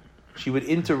Tachanun, she would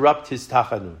interrupt his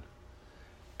Tachanun.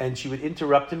 And she would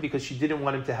interrupt him because she didn't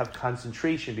want him to have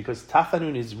concentration, because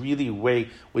Tachanun is really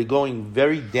we're going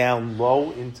very down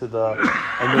low into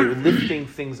and we're lifting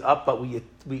things up, but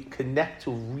we connect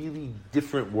to really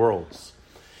different worlds.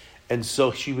 And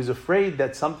so she was afraid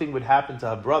that something would happen to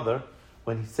her brother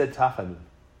when he said Tachanun,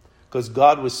 because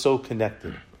God was so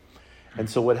connected. And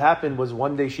so what happened was,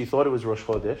 one day she thought it was Rosh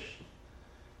Chodesh,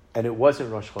 and it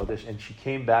wasn't Rosh Chodesh, and she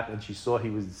came back and she saw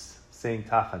he was saying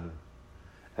Tachanun.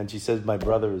 And she says, "My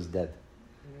brother is dead."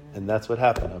 And that's what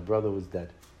happened. Her brother was dead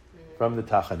from the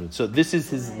Tachanun. So this is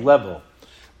his level.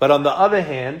 But on the other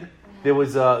hand, there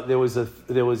was not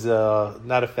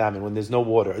a famine, when there's no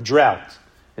water, a drought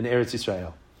in Eretz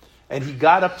Yisrael. And he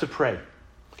got up to pray.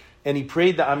 And he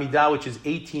prayed the Amidah, which is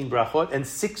 18 brachot, and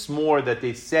 6 more that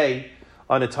they say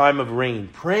on a time of rain.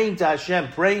 Praying to Hashem,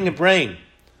 praying and praying.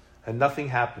 And nothing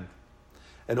happened.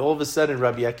 And all of a sudden,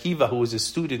 Rabbi Akiva, who was a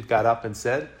student, got up and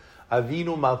said,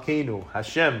 "Avinu Malkeinu,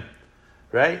 Hashem,"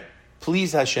 right?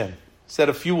 "Please Hashem." Said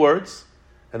a few words,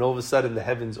 and all of a sudden the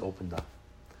heavens opened up.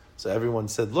 So everyone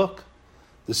said, "Look,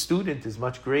 the student is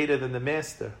much greater than the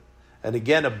master." And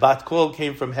again, a bat kol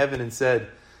came from heaven and said,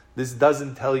 "This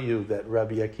doesn't tell you that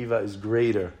Rabbi Akiva is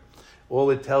greater. All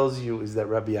it tells you is that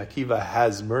Rabbi Akiva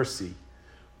has mercy,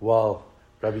 while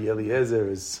Rabbi Eliezer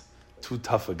is too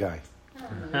tough a guy."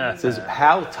 It says,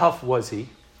 how tough was he?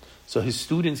 So his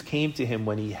students came to him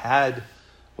when he had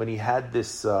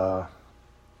this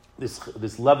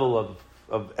level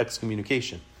of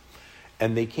excommunication,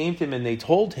 and they came to him and they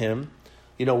told him,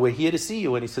 "We're here to see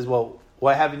you." And he says, "Well,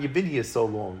 why haven't you been here so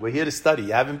long? We're here to study.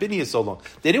 You haven't been here so long."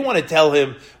 They didn't want to tell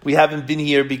him, "We haven't been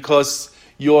here because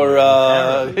you're,"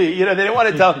 they didn't want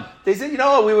to tell him. They said,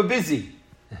 "We were busy."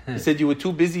 He said, "You were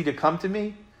too busy to come to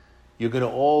me? You're going to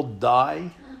all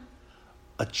die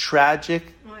a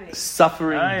tragic,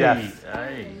 suffering death."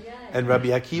 And Rabbi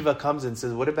Akiva comes and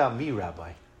says, what about me,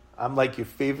 Rabbi? I'm like your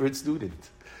favorite student.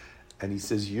 And he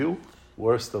says, you?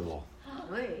 Worst of all.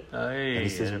 And he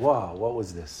says, wow, what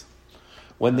was this?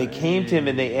 When they came to him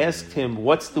and they asked him,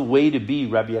 what's the way to be?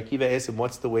 Rabbi Akiva asked him,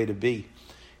 what's the way to be?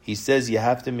 He says, you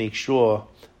have to make sure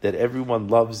that everyone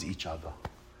loves each other.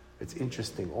 It's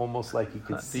interesting, almost like you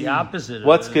could see the opposite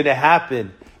what's going to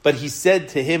happen. But he said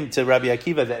to Rabbi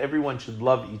Akiva, that everyone should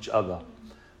love each other,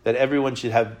 that everyone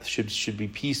should be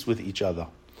peace with each other.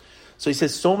 So he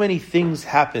says, so many things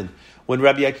happened. When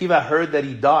Rabbi Akiva heard that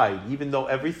he died, even though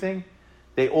everything,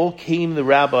 they all came, the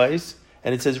rabbis,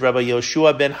 and it says Rabbi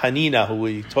Yoshua ben Hanina, who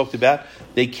we talked about,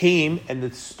 they came, and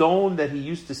the stone that he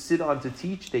used to sit on to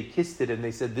teach, they kissed it, and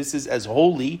they said, this is as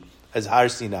holy as Har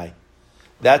Sinai.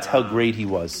 That's how great he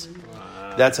was.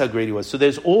 That's how great he was. So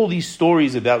there's all these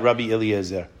stories about Rabbi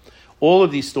Eliezer. All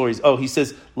of these stories. Oh, he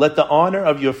says, let the honor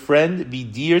of your friend be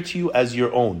dear to you as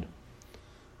your own.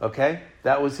 Okay?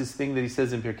 That was his thing that he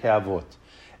says in Pirkei Avot.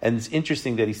 And it's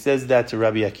interesting that he says that to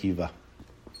Rabbi Akiva.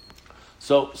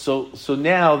 So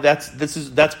now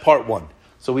that's part one.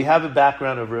 So we have a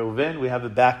background of Reuven, we have a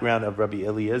background of Rabbi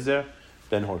Eliezer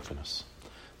ben Horkanus.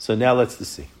 So now let's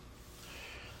see.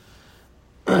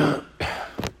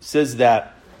 Says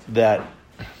that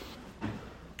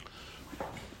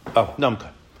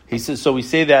he says, so we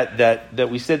say that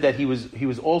we said that he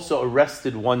was also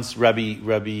arrested once, Rabbi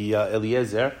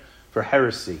Eliezer, for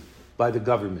heresy by the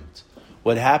government.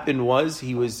 What happened was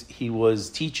he was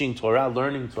teaching Torah,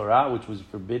 learning Torah, which was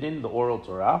forbidden, the oral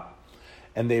Torah,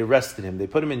 and they arrested him. They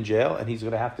put him in jail, and he's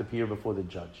going to have to appear before the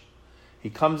judge. He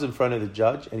comes in front of the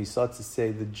judge, and he starts to say,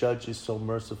 the judge is so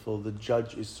merciful, the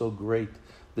judge is so great,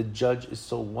 the judge is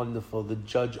so wonderful, the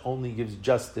judge only gives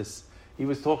justice. He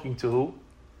was talking to who?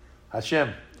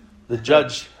 Hashem. The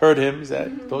judge heard him. He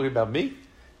said, talking about me?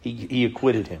 He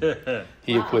acquitted him.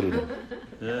 He acquitted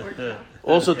him.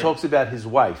 Also talks about his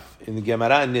wife. In the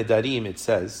Gemara in Nedarim, it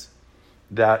says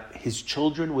that his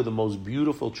children were the most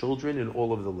beautiful children in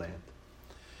all of the land.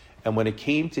 And when it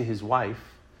came to his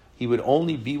wife, he would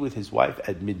only be with his wife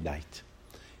at midnight.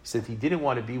 He said he didn't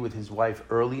want to be with his wife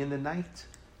early in the night.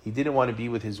 He didn't want to be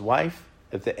with his wife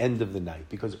at the end of the night,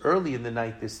 because early in the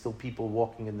night there's still people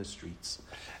walking in the streets,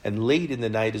 and late in the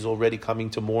night is already coming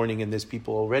to morning and there's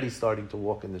people already starting to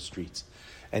walk in the streets.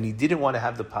 And he didn't want to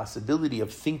have the possibility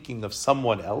of thinking of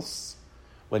someone else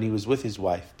when he was with his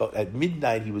wife. But at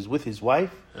midnight he was with his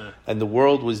wife and the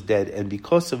world was dead. And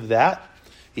because of that,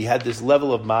 he had this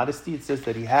level of modesty. It says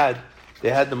that they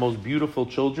had the most beautiful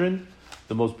children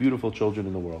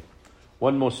in the world.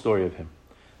 One more story of him.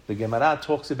 The Gemara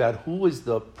talks about who is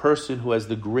the person who has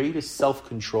the greatest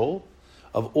self-control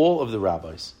of all of the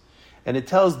rabbis. And it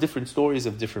tells different stories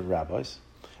of different rabbis.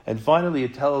 And finally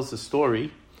it tells a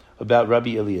story about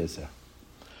Rabbi Eliezer.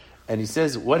 And he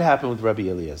says, what happened with Rabbi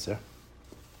Eliezer?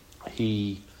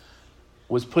 He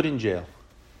was put in jail.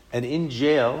 And in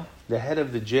jail, the head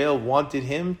of the jail wanted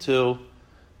him to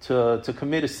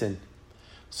commit a sin.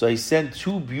 So he sent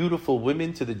two beautiful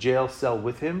women to the jail cell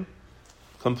with him,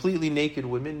 completely naked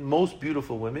women, most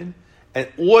beautiful women, and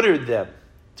ordered them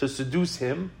to seduce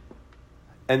him,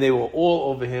 and they were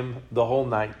all over him the whole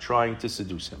night trying to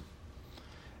seduce him.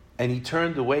 And he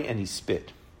turned away and he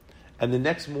spit. And the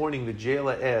next morning the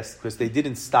jailer asked, because they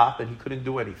didn't stop and he couldn't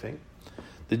do anything,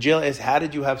 the jailer asked, how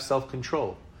did you have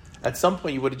self-control? At some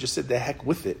point you would have just said, the heck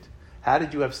with it. How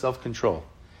did you have self-control?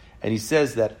 And he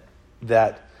says that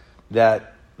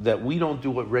we don't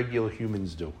do what regular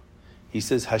humans do. He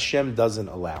says Hashem doesn't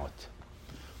allow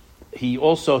it. He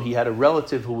had a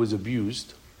relative who was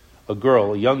abused, a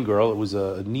young girl, it was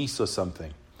a niece or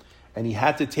something. And he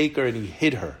had to take her and he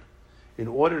hid her. In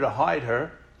order to hide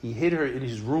her, he hid her in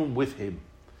his room with him.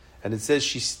 And it says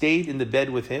she stayed in the bed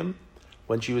with him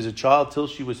when she was a child till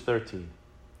she was 13.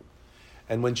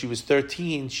 And when she was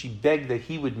 13, she begged that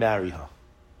he would marry her.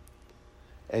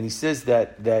 And he says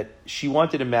that she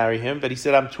wanted to marry him, but he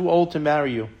said, I'm too old to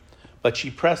marry you. But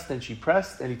she pressed, and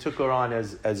he took her on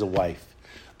as a wife.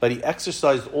 But he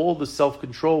exercised all the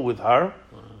self-control with her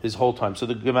his whole time. So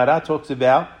the Gemara talks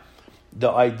about the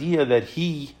idea that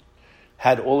he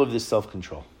had all of this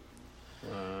self-control.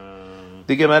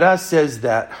 The Gemara says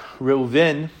that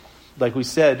Reuven, like we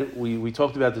said, we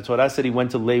talked about the Torah, said he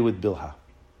went to lay with Bilhah.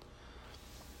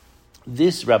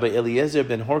 This Rabbi Eliezer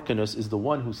ben Horkanus is the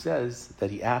one who says that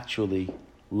he actually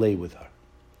lay with her.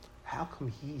 How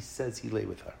come he says he lay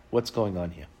with her? What's going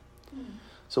on here?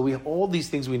 So we have all these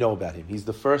things we know about him. He's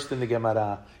the first in the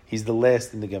Gemara. He's the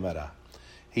last in the Gemara.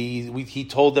 He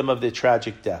told them of their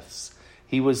tragic deaths.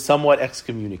 He was somewhat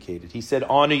excommunicated. He said,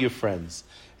 honor your friends.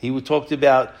 He talked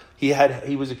about he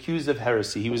was accused of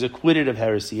heresy. He was acquitted of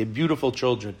heresy. He had beautiful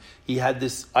children. He had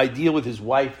this idea with his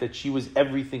wife that she was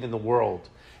everything in the world.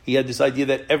 He had this idea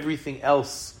that everything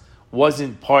else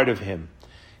wasn't part of him.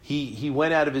 He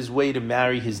went out of his way to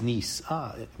marry his niece.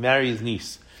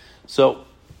 So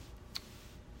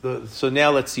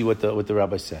now let's see what the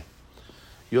rabbis say.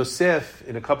 Yosef,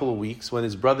 in a couple of weeks, when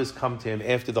his brothers come to him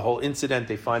after the whole incident,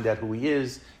 they find out who he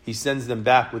is. He sends them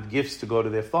back with gifts to go to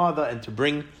their father and to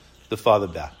bring the father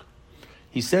back.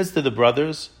 He says to the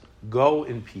brothers, "Go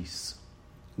in peace.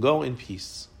 Go in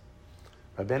peace."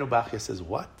 Rabbeinu Bachya says,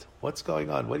 "What? What's going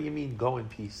on? What do you mean, go in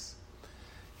peace?"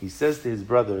 He says to his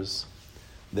brothers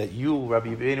that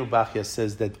Rabbi Rabbeinu Bachya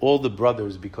says that all the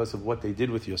brothers, because of what they did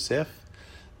with Yosef,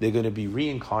 they're going to be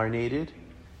reincarnated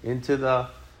into the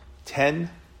 10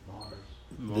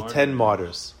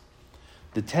 martyrs.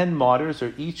 The 10 martyrs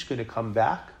are each going to come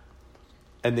back,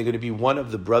 and they're going to be one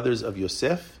of the brothers of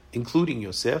Yosef, including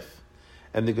Yosef,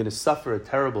 and they're going to suffer a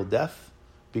terrible death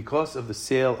because of the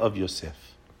sale of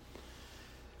Yosef.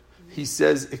 He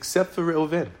says, except for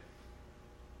Reuven.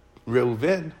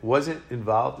 Reuven wasn't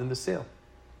involved in the sale.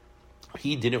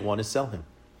 He didn't want to sell him.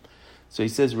 So he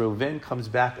says Reuven comes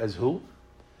back as who?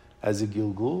 As a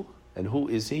Gilgul. And who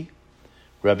is he?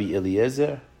 Rabbi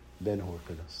Eliezer ben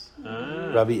Horkanos.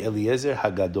 Rabbi Eliezer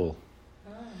Hagadol.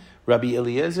 Rabbi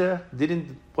Eliezer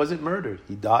wasn't murdered.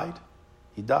 He died.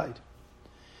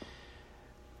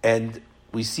 And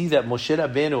we see that Moshe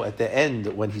Rabbeinu at the end,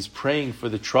 when he's praying for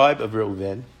the tribe of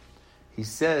Reuven, he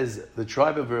says the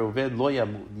tribe of Reuven, lo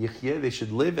yamut yichyeh, they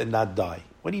should live and not die.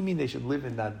 What do you mean they should live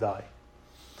and not die?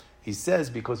 He says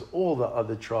because all the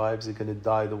other tribes are going to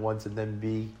die the once and then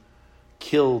be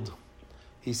killed.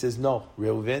 He says no,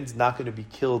 Reuven's not going to be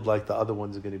killed like the other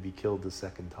ones are going to be killed the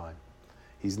second time.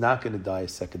 He's not going to die a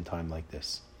second time like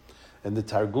this. And the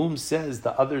Targum says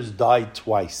the others died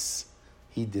twice.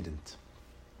 He didn't.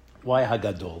 Why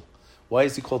Hagadol? Why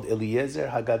is he called Eliezer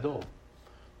Hagadol?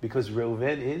 Because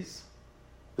Reuven is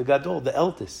the Gadol, the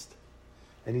eldest.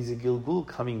 And he's a Gilgul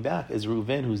coming back as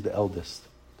Reuven, who's the eldest.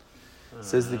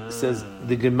 Says the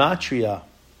gematria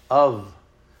of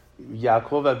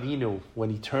Yaakov Avinu, when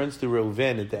he turns to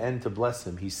Reuven at the end to bless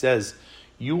him, he says,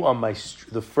 "You are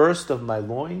the first of my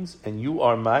loins, and you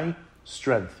are my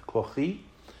strength." Kochi.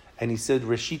 And he said,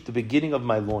 "Reshit, the beginning of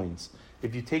my loins."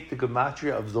 If you take the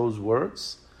gematria of those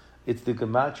words, it's the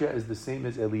gematria is the same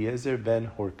as Eliezer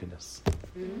ben Horkanos.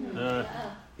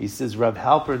 He says, Rav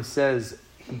Halpern says,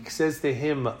 he says to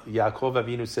him, Yaakov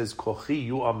Avinu says, "Kochi,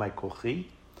 you are my kochi."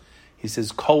 He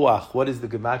says, Koach. What is the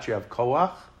gematria of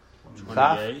Koach?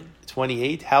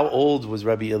 28. How old was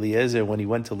Rabbi Eliezer when he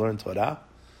went to learn Torah?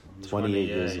 28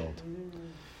 years old.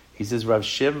 He says, Rav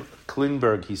Shem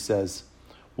Klingberg, he says,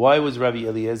 why was Rabbi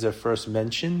Eliezer first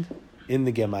mentioned in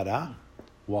the Gemara?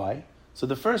 Why? So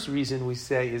the first reason we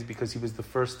say is because he was the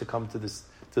first to come to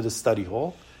the study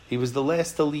hall. He was the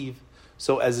last to leave.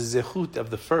 So as a zechut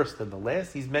of the first and the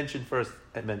last, he's mentioned first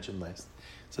and mentioned last.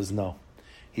 He says no.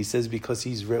 He says because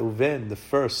he's Reuven, the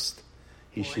first,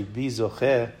 he should be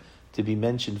zocher to be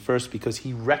mentioned first because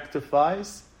he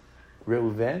rectifies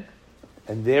Reuven,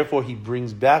 and therefore he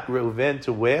brings back Reuven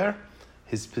to where?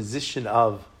 His position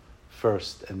of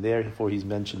first, and therefore he's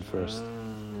mentioned first.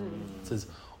 It says,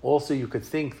 also you could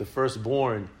think the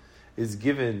firstborn is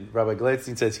given, Rabbi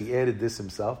Gladstein says he added this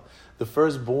himself, the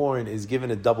firstborn is given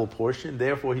a double portion,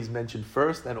 therefore he's mentioned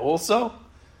first, and also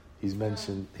he's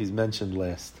mentioned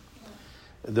last.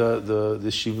 The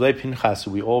Shivlei Pinchas,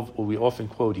 we often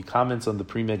quote, he comments on the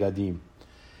Pri Megadim,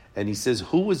 and he says,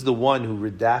 who was the one who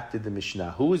redacted the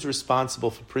Mishnah? Who was responsible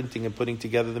for printing and putting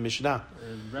together the Mishnah?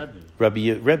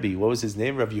 Rebbe. What was his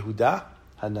name? Rabbi Yehuda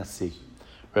HaNasi.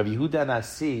 Rabbi Yehuda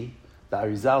HaNasi, the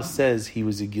Arizal says he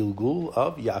was a Gilgul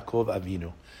of Yaakov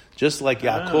Avinu. Just like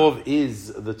Yaakov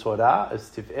is the Torah, a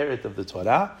Tiferet of the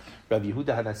Torah, Rabbi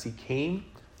Yehuda HaNasi came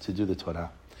to do the Torah.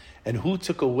 And who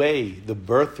took away the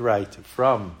birthright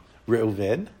from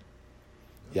Reuven?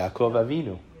 Yaakov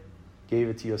Avinu. Gave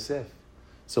it to Yosef.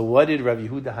 So what did Rabbi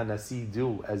Yehuda HaNasi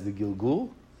do as the Gilgul?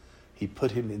 He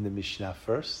put him in the Mishnah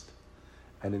first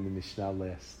and in the Mishnah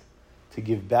last, to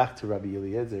give back to Rabbi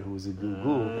Eliezer, who was a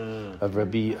Gilgul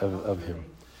of him.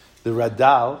 The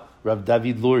Radal, Rav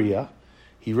David Luria,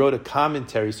 he wrote a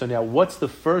commentary. So now what's the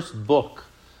first book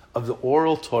of the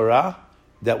oral Torah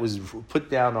that was put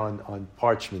down on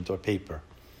parchment or paper?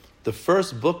 The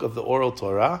first book of the oral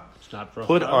Torah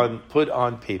put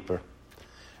on paper.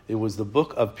 It was the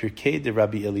book of Pirkei de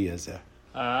Rabbi Eliezer.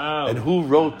 Oh. And who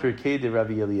wrote Pirkei de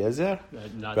Rabbi Eliezer?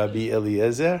 Rabbi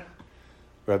Eliezer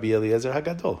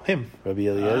Hagadol. Him, Rabbi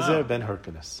Eliezer ben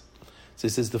Hyrcanus. So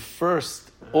it says the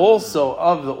first also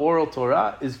of the oral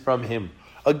Torah is from him.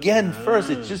 Again,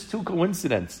 first, it's just two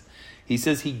coincidences. He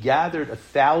says he gathered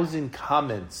 1,000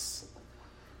 comments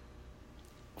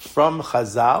from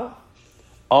Chazal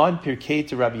on Pirkei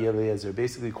to Rabbi Eliezer,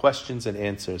 basically questions and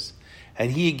answers.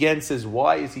 And he again says,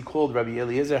 why is he called Rabbi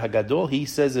Eliezer Hagadol? He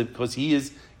says it because he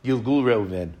is Gilgul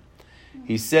Reuven.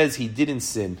 He says he didn't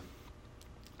sin.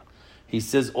 He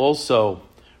says also,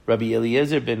 Rabbi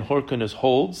Eliezer ben Horkanus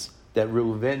holds that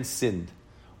Reuven sinned.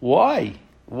 Why?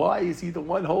 Why is he the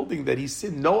one holding that he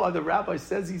sinned? No other rabbi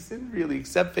says he sinned really,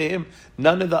 except for him.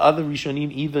 None of the other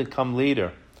Rishonim even come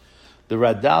later. The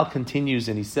Radal continues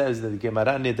and he says that the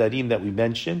Gemara Nedarim that we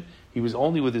mentioned, he was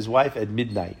only with his wife at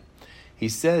midnight. He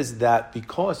says that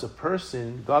because a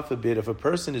person, God forbid, if a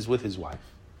person is with his wife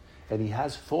and he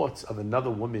has thoughts of another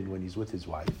woman when he's with his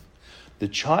wife, the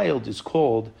child is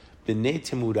called B'nei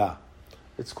Temura.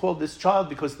 It's called this child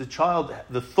because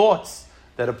the thoughts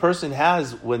that a person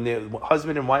has when their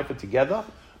husband and wife are together,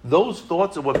 those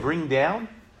thoughts are what bring down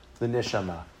the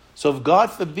neshama. So if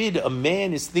God forbid a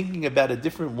man is thinking about a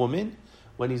different woman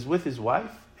when he's with his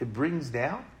wife, it brings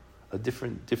down a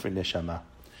different neshama.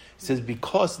 He says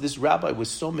because this rabbi was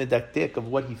so medaktek of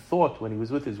what he thought when he was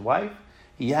with his wife,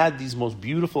 he had these most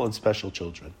beautiful and special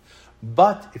children.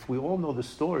 But if we all know the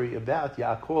story about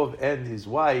Yaakov and his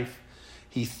wife,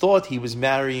 he thought he was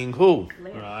marrying who?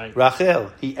 Right.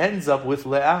 Rachel. He ends up with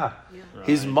Leah. Yeah. Right.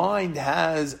 His mind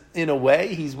has, in a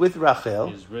way, he's with Rachel.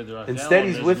 He's with Rachel Instead, and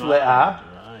he's his with mind. Leah.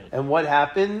 Right. And what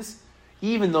happens?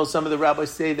 Even though some of the rabbis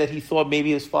say that he thought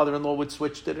maybe his father-in-law would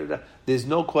switch, there's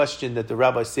no question that the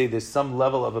rabbis say there's some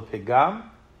level of a pegam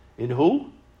in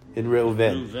who? In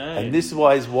Reuven. And this is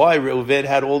why Reuven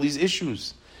had all these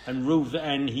issues. And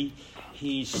Reuven,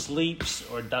 he sleeps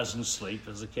or doesn't sleep,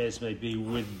 as the case may be,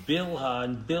 with Bilhah,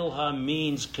 and Bilhah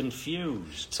means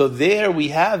confused. So there we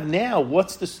have now,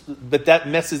 but that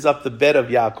messes up the bed of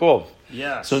Yaakov.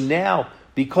 Yes. So now,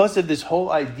 because of this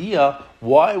whole idea,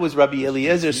 why was Rabbi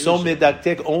Eliezer so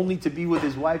medaktek only to be with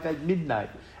his wife at midnight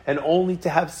and only to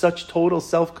have such total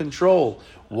self-control?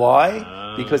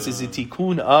 Why? Because it's a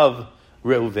tikkun of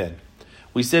Reuven.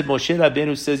 We said Moshe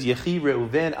Rabbeinu says, Yechi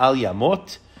Reuven al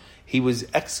Yamot. He was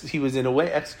in a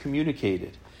way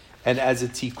excommunicated. And as a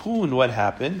tikkun, what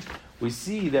happened? We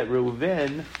see that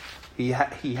Reuven, he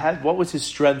had, what was his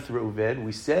strength, Reuven?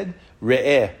 We said,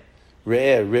 Re'eh,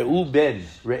 Reuben,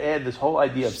 Re'eh, this whole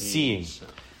idea of seeing. It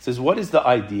says, what is the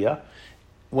idea?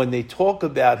 When they talk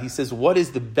about, he says, what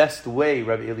is the best way?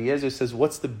 Rabbi Eliezer says,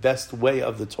 what's the best way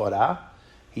of the Torah?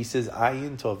 He says,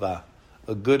 Ayin Tovah,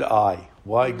 a good eye.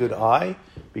 Why good eye?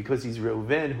 Because he's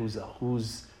Reuven,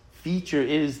 whose feature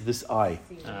is this eye.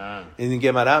 In the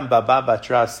Gemara Baba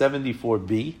Batra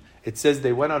 74b, it says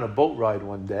they went on a boat ride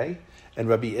one day, and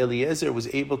Rabbi Eliezer was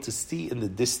able to see in the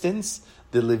distance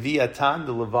the Leviathan,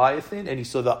 the Leviathan, and he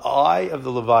saw the eye of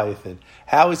the Leviathan.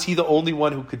 How is he the only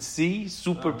one who could see?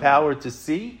 Superpower to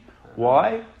see.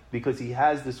 Why? Because he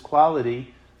has this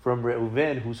quality from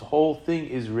Reuven, whose whole thing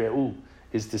is Reu,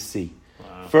 is to see.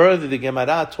 Further, the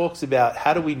Gemara talks about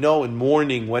how do we know in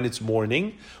morning when it's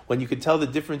morning, when you can tell the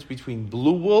difference between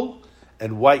blue wool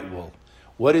and white wool.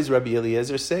 What does Rabbi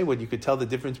Eliezer say? When you could tell the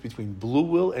difference between blue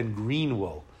wool and green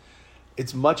wool.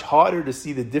 It's much harder to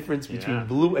see the difference between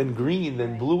blue and green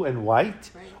than blue and white.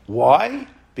 Right. Why?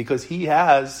 Because he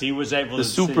was able the to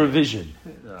supervision.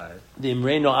 Right. The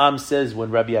Imrei Noam says when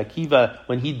Rabbi Akiva,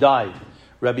 when he died,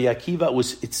 Rabbi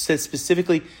Akiva it says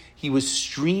specifically, he was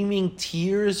streaming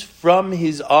tears from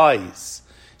his eyes.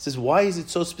 It says, why is it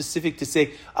so specific to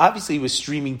say, obviously he was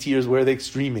streaming tears, where are they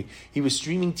streaming? He was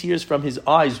streaming tears from his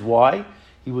eyes. Why?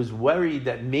 He was worried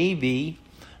that maybe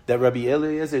that Rabbi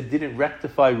Eliezer didn't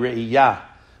rectify Re'iyah,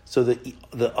 so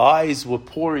the eyes were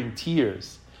pouring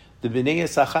tears. The Bnei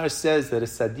Yisachar says that a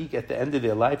tzaddik at the end of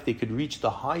their life, they could reach the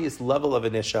highest level of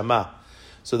a neshama.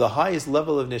 So the highest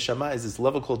level of neshama is this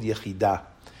level called Yechidah.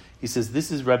 He says,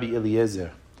 this is Rabbi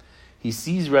Eliezer. He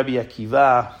sees Rabbi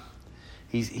Akiva.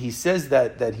 He says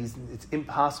that it's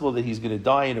impossible that he's going to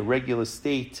die in a regular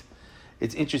state.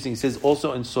 It's interesting. He says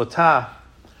also in Sotah,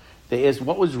 they asked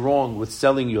what was wrong with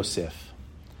selling Yosef.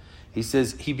 He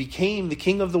says he became the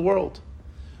king of the world.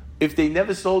 If they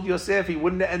never sold Yosef, he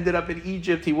wouldn't have ended up in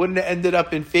Egypt. He wouldn't have ended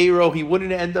up in Pharaoh. He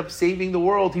wouldn't have ended up saving the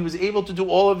world. He was able to do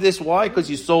all of this. Why? Because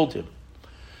you sold him.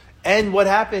 And what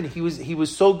happened? He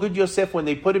was so good, Yosef, when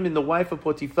they put him in the wife of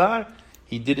Potiphar,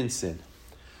 he didn't sin.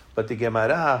 But the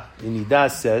Gemara in Nidah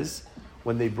says,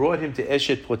 when they brought him to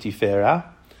Eshet Potiphera,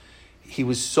 he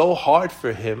was so hard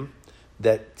for him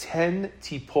that 10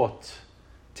 tipot,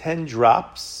 10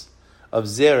 drops of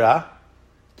zera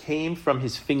came from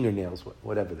his fingernails,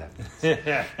 whatever that means.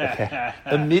 Okay.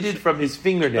 Emitted from his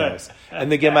fingernails.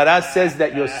 And the Gemara says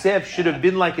that Yosef should have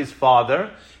been like his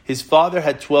father. His father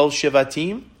had 12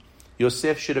 Shevatim.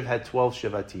 Yosef should have had 12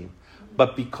 Shevatim.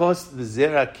 But because the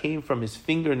Zerah came from his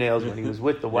fingernails when he was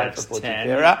with the wife of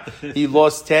Potiphera, he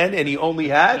lost 10 and he only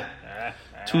had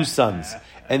 2 sons.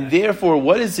 And therefore,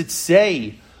 what does it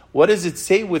say? What does it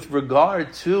say with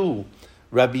regard to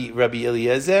Rabbi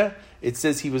Eliezer? It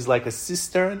says he was like a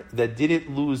cistern that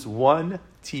didn't lose 1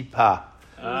 tipa.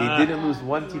 He didn't lose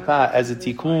 1 tipa as a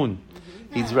tikkun.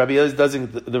 Rabbi Eliezer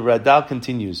doesn't. The Radal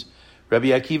continues. Rabbi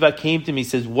Akiva came to me,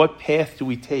 says, what path do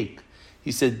we take?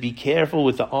 He said, be careful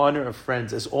with the honor of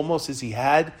friends. As almost as he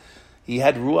had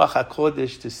Ruach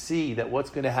HaKodesh to see that what's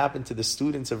going to happen to the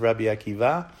students of Rabbi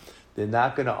Akiva, they're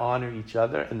not going to honor each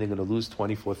other and they're going to lose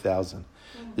 24,000.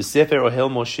 The Sefer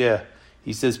Ohel Moshe,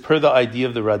 he says, per the idea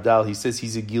of the Radal, he says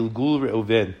he's a Gilgul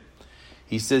Reuven.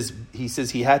 He says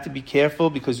he had to be careful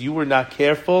because you were not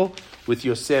careful with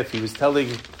Yosef. He was telling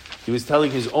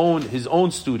his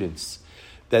own students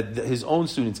and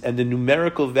the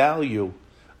numerical value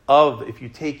of, if you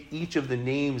take each of the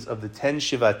names of the 10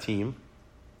 Shivatim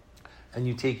and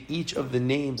you take each of the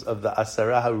names of the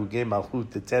Asara Harugei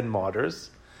Malchut, the 10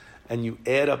 martyrs, and you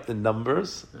add up the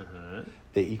numbers,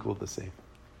 they equal the same.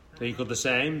 They equal the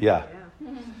same? Yeah.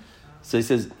 So he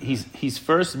says he's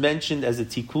first mentioned as a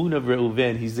tikkun of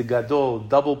Reuven. He's the gadol,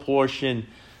 double portion.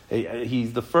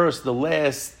 He's the first, the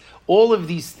last. All of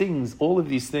these things.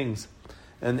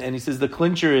 And he says the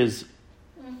clincher is,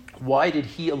 why did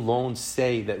he alone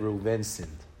say that Reuven sinned?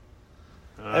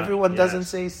 Everyone doesn't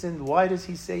say sinned. Why does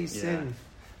he say sinned?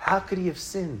 How could he have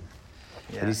sinned?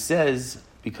 And he says,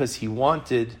 because he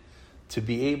wanted to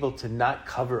be able to not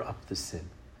cover up the sin.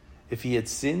 If he had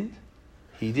sinned,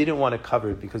 he didn't want to cover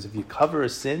it, because if you cover a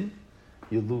sin,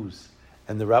 you lose.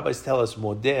 And the rabbis tell us,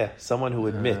 modeh, someone who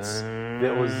admits,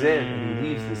 ve'ozen, and he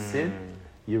leaves the sin,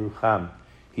 yerucham,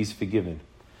 he's forgiven.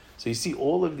 So you see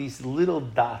all of these little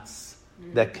dots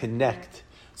that connect.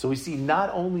 So we see not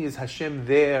only is Hashem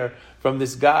there from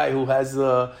this guy who has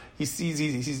he's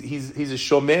a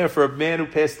shomer for a man who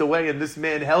passed away, and this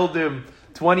man held him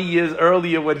 20 years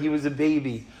earlier when he was a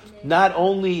baby. Not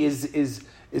only is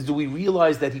do we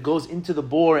realize that he goes into the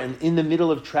bore, and in the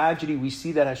middle of tragedy we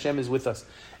see that Hashem is with us.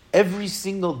 Every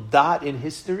single dot in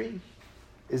history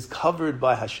is covered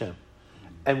by Hashem.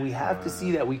 And we have to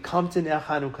see that. We come to Ner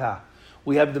Hanukkah.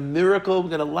 We have the miracle. We're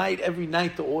going to light every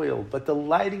night the oil. But the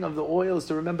lighting of the oil is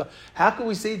to remember. How can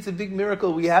we say it's a big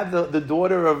miracle? We have the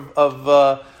daughter of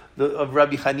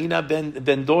Rabbi Hanina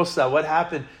ben Dorsa. What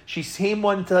happened? She came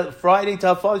one Friday to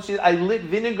her father. She said, I lit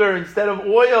vinegar instead of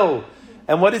oil.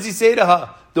 And what does he say to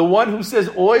her? The one who says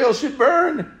oil should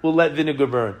burn will let vinegar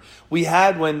burn. We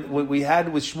had with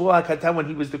Shmuel HaKatan when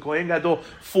he was the Kohen Gadol,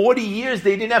 40 years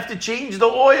they didn't have to change the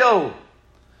oil.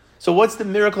 So what's the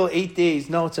miracle 8 days?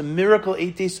 No, it's a miracle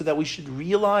 8 days so that we should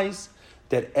realize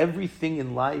that everything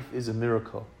in life is a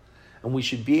miracle. And we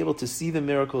should be able to see the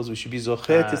miracles. We should be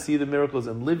zocheh to see the miracles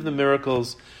and live the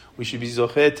miracles. We should be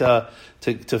zocheh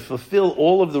to fulfill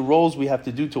all of the roles we have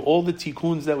to do, to all the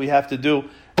tikkuns that we have to do.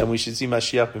 And we should see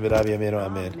Mashiach b'mirav yameinu.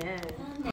 Amen.